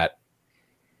sweeping that.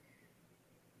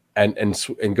 And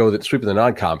go sweeping the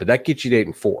non-con, but that gets you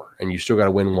to 8-4, and you still got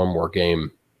to win one more game.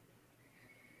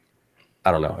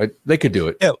 I don't know. They could do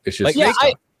it. Yeah, it's just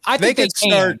I think they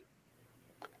start.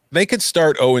 They could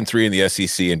start 0-3 in the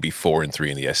SEC and be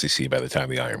 4-3 in the SEC by the time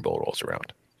the Iron Bowl rolls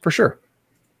around. For sure.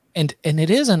 And it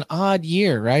is an odd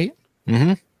year, right?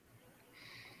 Mm-hmm.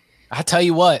 I tell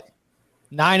you what,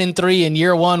 9-3 in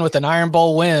year one with an Iron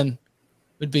Bowl win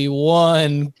would be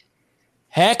one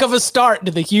heck of a start to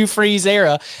the Hugh Freeze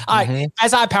era.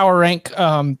 As I power rank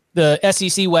the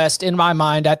SEC West in my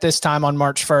mind at this time on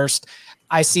March 1st,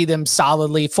 I see them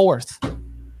solidly 4th.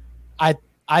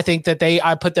 I think that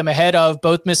I put them ahead of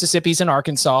both Mississippi's and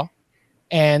Arkansas.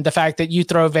 And the fact that you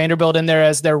throw Vanderbilt in there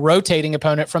as their rotating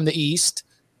opponent from the East,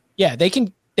 yeah, they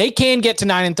can get to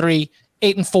 9-3.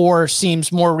 8-4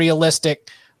 seems more realistic.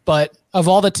 But of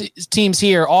all the teams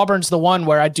here, Auburn's the one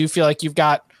where I do feel like you've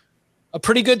got a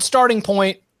pretty good starting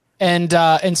point and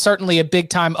certainly a big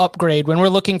time upgrade when we're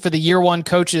looking for the year one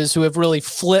coaches who have really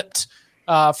flipped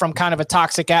from kind of a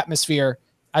toxic atmosphere.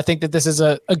 I think that this is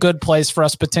a good place for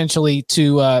us potentially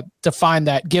to find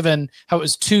that, given how it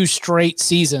was 2 straight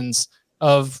seasons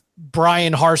of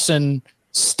Brian Harsin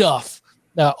stuff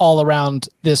all around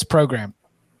this program.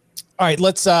 All right,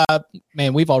 let's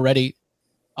we've already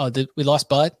we lost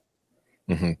Bud.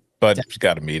 Mm-hmm. Bud's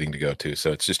got a meeting to go to,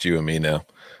 so it's just you and me now.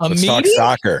 Let's talk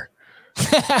soccer.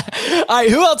 All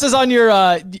right, who else is on your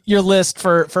list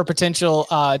for potential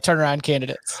turnaround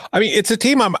candidates? I mean, it's a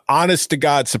team I'm honest to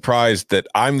God surprised that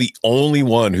I'm the only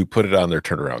one who put it on their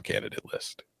turnaround candidate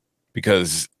list,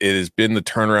 because it has been the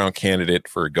turnaround candidate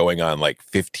for going on like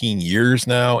 15 years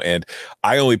now. And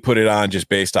I only put it on just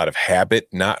based out of habit,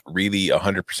 not really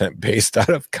 100% based out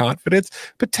of confidence.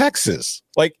 But Texas,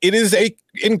 like, it is a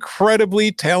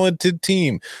incredibly talented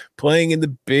team playing in the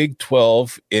Big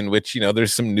 12, in which,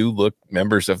 there's some new look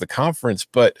members of the conference.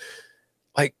 But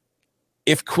like,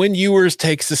 if Quinn Ewers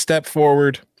takes a step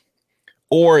forward,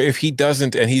 or if he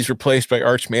doesn't and he's replaced by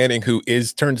Arch Manning, who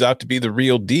turns out to be the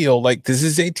real deal, like, this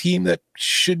is a team that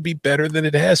should be better than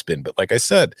it has been. But like I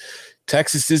said,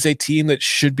 Texas is a team that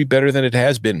should be better than it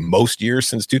has been most years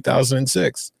since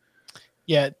 2006.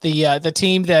 Yeah, the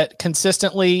team that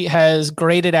consistently has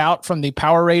graded out from the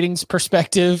power ratings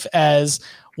perspective as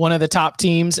one of the top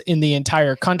teams in the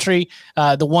entire country.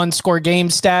 The one-score game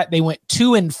stat, they went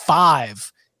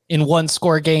 2-5 in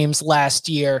one-score games last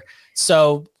year.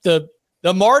 So the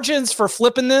margins for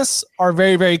flipping this are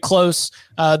very, very close,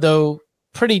 though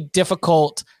pretty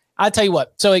difficult. I tell you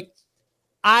what. So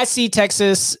I see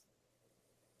Texas.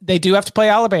 They do have to play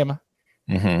Alabama,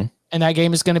 and that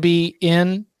game is going to be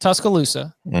in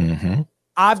Tuscaloosa. Mm-hmm.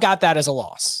 I've got that as a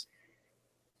loss.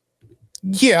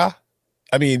 Yeah,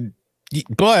 I mean,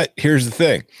 but here's the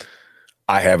thing: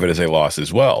 I have it as a loss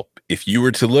as well. If you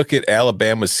were to look at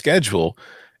Alabama's schedule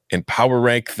and power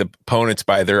rank the opponents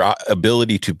by their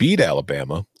ability to beat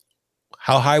Alabama,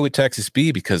 how high would Texas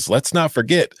be? Because let's not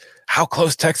forget how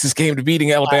close Texas came to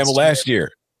beating Alabama last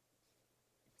year.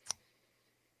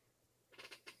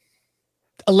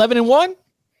 11-1.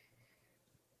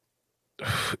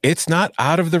 It's not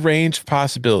out of the range of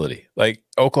possibility. Like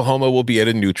Oklahoma will be at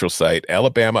a neutral site.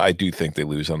 Alabama, I do think they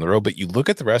lose on the road, but you look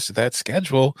at the rest of that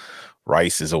schedule.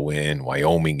 Rice is a win.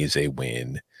 Wyoming is a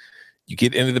win. You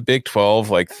get into the Big 12,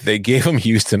 like they gave them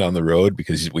Houston on the road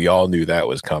because we all knew that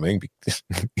was coming,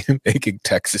 making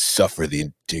Texas suffer the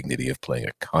indignity of playing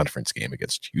a conference game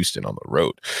against Houston on the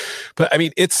road. But I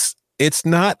mean, it's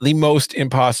not the most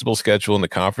impossible schedule in the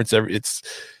conference. It's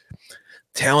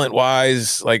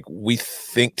talent-wise, like we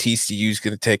think TCU is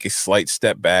going to take a slight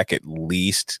step back at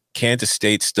least. Kansas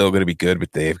State's still going to be good,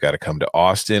 but they've got to come to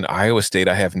Austin. Iowa State,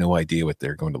 I have no idea what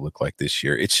they're going to look like this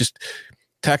year. It's just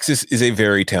Texas is a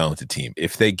very talented team.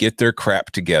 If they get their crap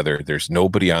together, there's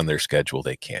nobody on their schedule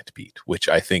they can't beat, which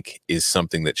I think is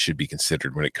something that should be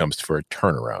considered when it comes for a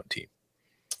turnaround team.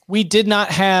 We did not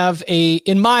have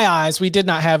in my eyes, we did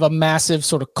not have a massive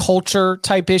sort of culture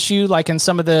type issue like in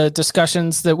some of the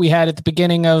discussions that we had at the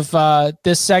beginning of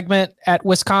this segment at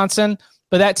Wisconsin.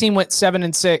 But that team went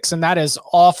 7-6, and that is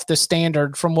off the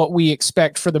standard from what we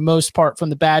expect for the most part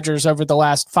from the Badgers over the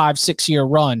last 5-6 year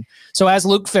run. So as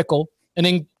Luke Fickell,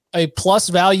 a plus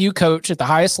value coach at the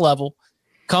highest level,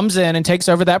 comes in and takes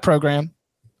over that program,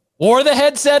 wore the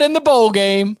headset in the bowl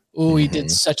game. Ooh, he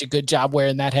did such a good job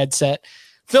wearing that headset.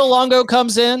 Phil Longo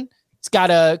comes in. He's got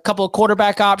a couple of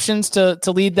quarterback options to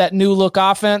lead that new look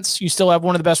offense. You still have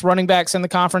one of the best running backs in the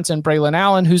conference in Braylon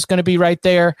Allen, who's going to be right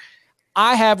there.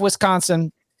 I have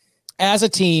Wisconsin as a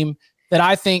team that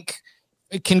I think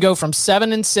it can go from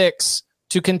 7-6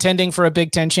 to contending for a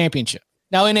Big Ten championship.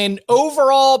 Now, in an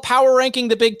overall power ranking,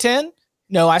 the Big Ten,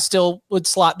 no, I still would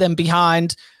slot them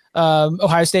behind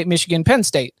Ohio State, Michigan, Penn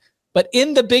State. But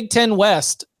in the Big Ten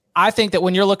West, I think that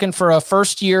when you're looking for a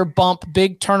first-year bump,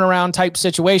 big turnaround type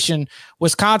situation,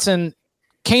 Wisconsin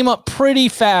came up pretty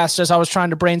fast as I was trying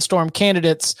to brainstorm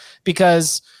candidates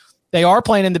because they are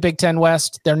playing in the Big Ten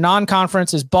West. Their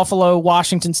non-conference is Buffalo,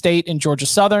 Washington State, and Georgia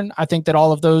Southern. I think that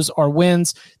all of those are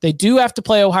wins. They do have to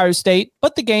play Ohio State,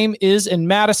 but the game is in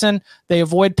Madison. They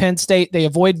avoid Penn State. They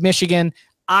avoid Michigan.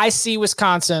 I see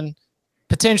Wisconsin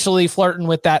potentially flirting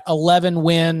with that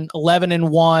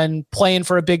 11-1, playing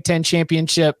for a Big Ten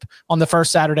championship on the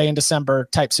first Saturday in December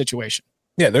type situation.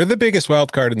 Yeah, they're the biggest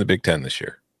wild card in the Big Ten this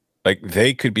year. Like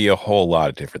they could be a whole lot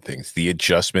of different things. The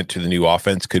adjustment to the new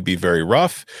offense could be very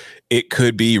rough. It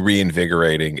could be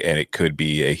reinvigorating, and it could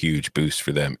be a huge boost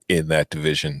for them in that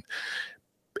division.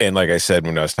 And like I said,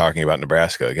 when I was talking about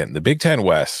Nebraska, again, the Big Ten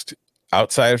West,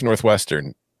 outside of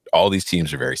Northwestern, all these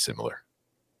teams are very similar.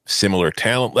 Similar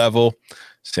talent level,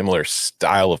 similar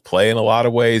style of play in a lot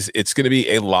of ways. It's going to be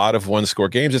a lot of one-score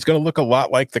games. It's going to look a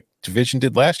lot like the division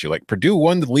did last year. Like Purdue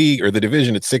won the league or the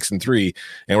division at 6-3,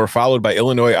 and were followed by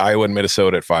Illinois, Iowa, and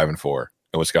Minnesota at 5-4,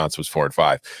 and Wisconsin was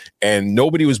 4-5, and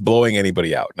nobody was blowing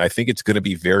anybody out. And I think it's going to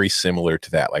be very similar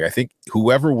to that. Like I think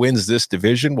whoever wins this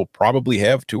division will probably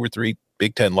have 2 or 3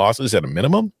 Big Ten losses at a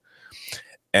minimum.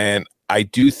 And I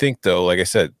do think, though, like I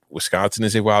said, Wisconsin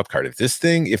is a wild card. If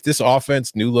this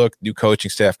offense, new look, new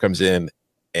coaching staff comes in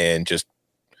and just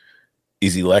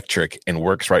is electric and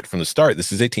works right from the start,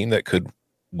 this is a team that could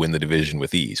win the division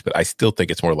with ease. But I still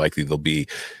think it's more likely they'll be,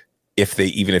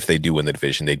 even if they do win the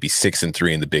division, they'd be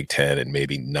 6-3 in the Big Ten and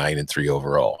maybe 9-3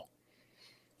 overall.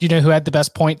 Do you know who had the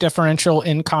best point differential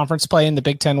in conference play in the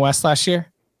Big Ten West last year?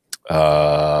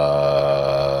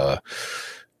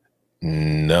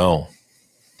 No.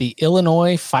 The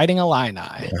Illinois Fighting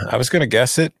Illini. I was going to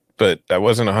guess it, but I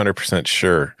wasn't 100%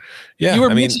 sure. Yeah, you were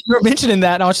mentioning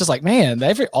that, and I was just like, man,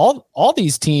 all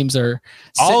these teams are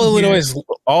all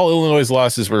Illinois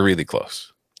losses were really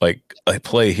close. Like I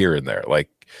play here and there.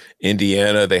 Like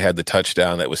Indiana, they had the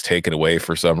touchdown that was taken away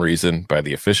for some reason by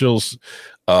the officials.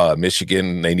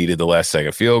 Michigan, they needed the last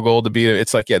second field goal to beat it.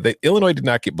 It's like, yeah, Illinois did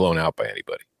not get blown out by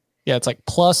anybody. Yeah, it's like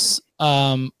plus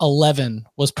 11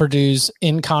 was Purdue's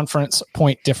in-conference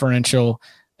point differential,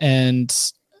 and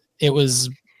it was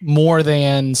more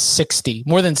than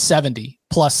 70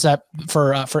 plus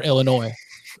for Illinois.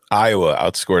 Iowa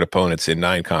outscored opponents in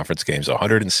 9 conference games,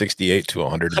 168 to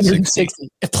 160.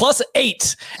 Plus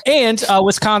 8. And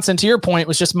Wisconsin, to your point,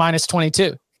 was just minus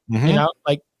 22. Mm-hmm. You know,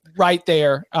 like right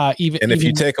there. If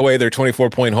you take away their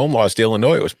 24-point home loss to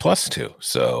Illinois, it was plus 2.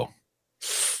 So,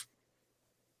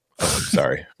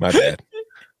 sorry, my bad.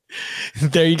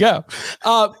 There you go.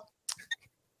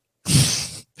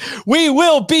 We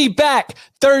will be back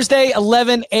Thursday,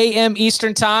 11 a.m.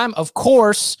 Eastern time. Of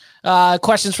course,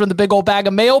 questions from the big old bag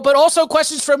of mail, but also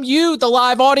questions from you, the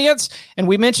live audience. And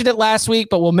we mentioned it last week,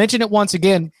 but we'll mention it once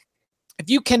again. If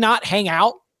you cannot hang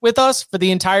out with us for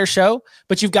the entire show,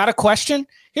 but you've got a question,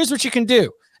 here's what you can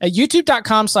do. At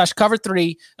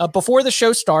youtube.com/cover3, before the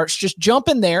show starts, just jump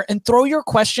in there and throw your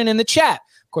question in the chat.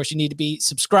 Of course, you need to be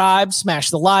subscribed, smash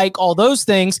the like, all those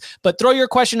things, but throw your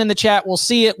question in the chat. We'll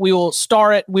see it. We will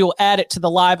star it. We will add it to the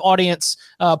live audience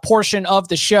portion of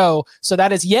the show. So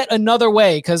that is yet another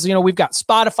way, because, we've got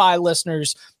Spotify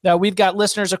listeners, we've got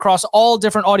listeners across all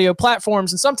different audio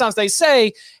platforms. And sometimes they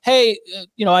say, hey,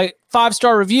 I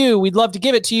 5-star review, we'd love to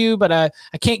give it to you, but I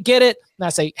can't get it. And I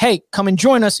say, hey, come and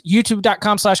join us,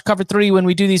 youtube.com/cover3 when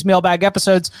we do these mailbag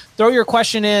episodes. Throw your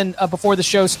question in before the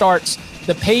show starts.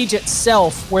 The page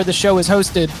itself where the show is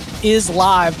hosted is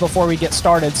live before we get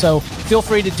started. So feel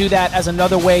free to do that as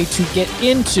another way to get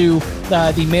into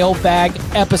the mailbag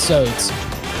episodes.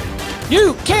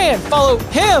 You can follow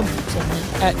him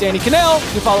at Danny Cannell.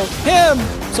 You can follow him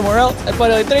somewhere else at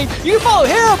BudElliott3. You can follow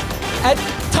him at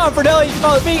Tom Fornelli. You can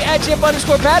follow me at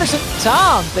Chip_Patterson.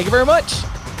 Tom, thank you very much.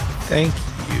 Thank you.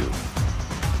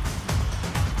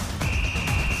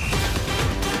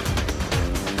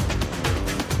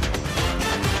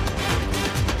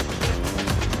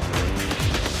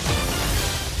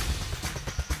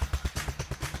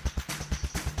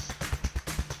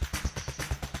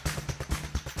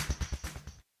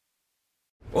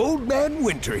 Old Man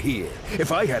Winter here.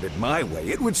 If I had it my way,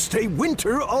 it would stay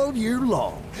winter all year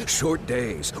long. Short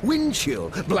days, wind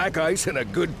chill, black ice, and a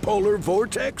good polar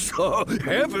vortex. Oh,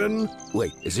 heaven!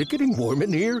 Wait, is it getting warm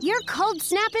in here? Your cold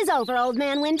snap is over, Old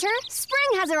Man Winter.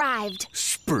 Spring has arrived.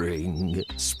 Spring.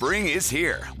 Spring is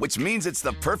here, which means it's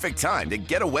the perfect time to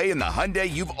get away in the Hyundai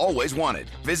you've always wanted.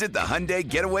 Visit the Hyundai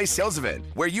Getaway Sales Event,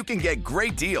 where you can get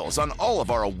great deals on all of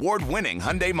our award-winning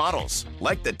Hyundai models,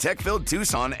 like the tech-filled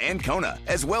Tucson and Kona,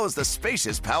 as well as the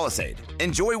spacious Palisade.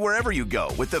 Enjoy wherever you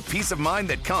go with the peace of mind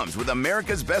that comes with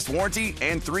America's best warranty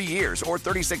and 3 years or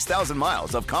 36,000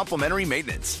 miles of complimentary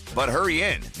maintenance. But hurry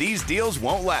in, these deals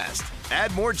won't last.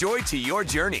 Add more joy to your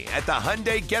journey at the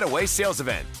Hyundai Getaway Sales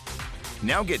Event.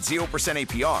 Now get 0%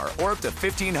 APR or up to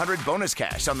 $1,500 bonus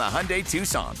cash on the Hyundai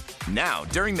Tucson. Now,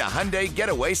 during the Hyundai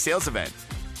Getaway Sales Event.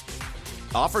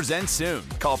 Offers end soon.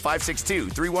 Call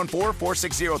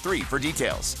 562-314-4603 for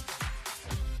details.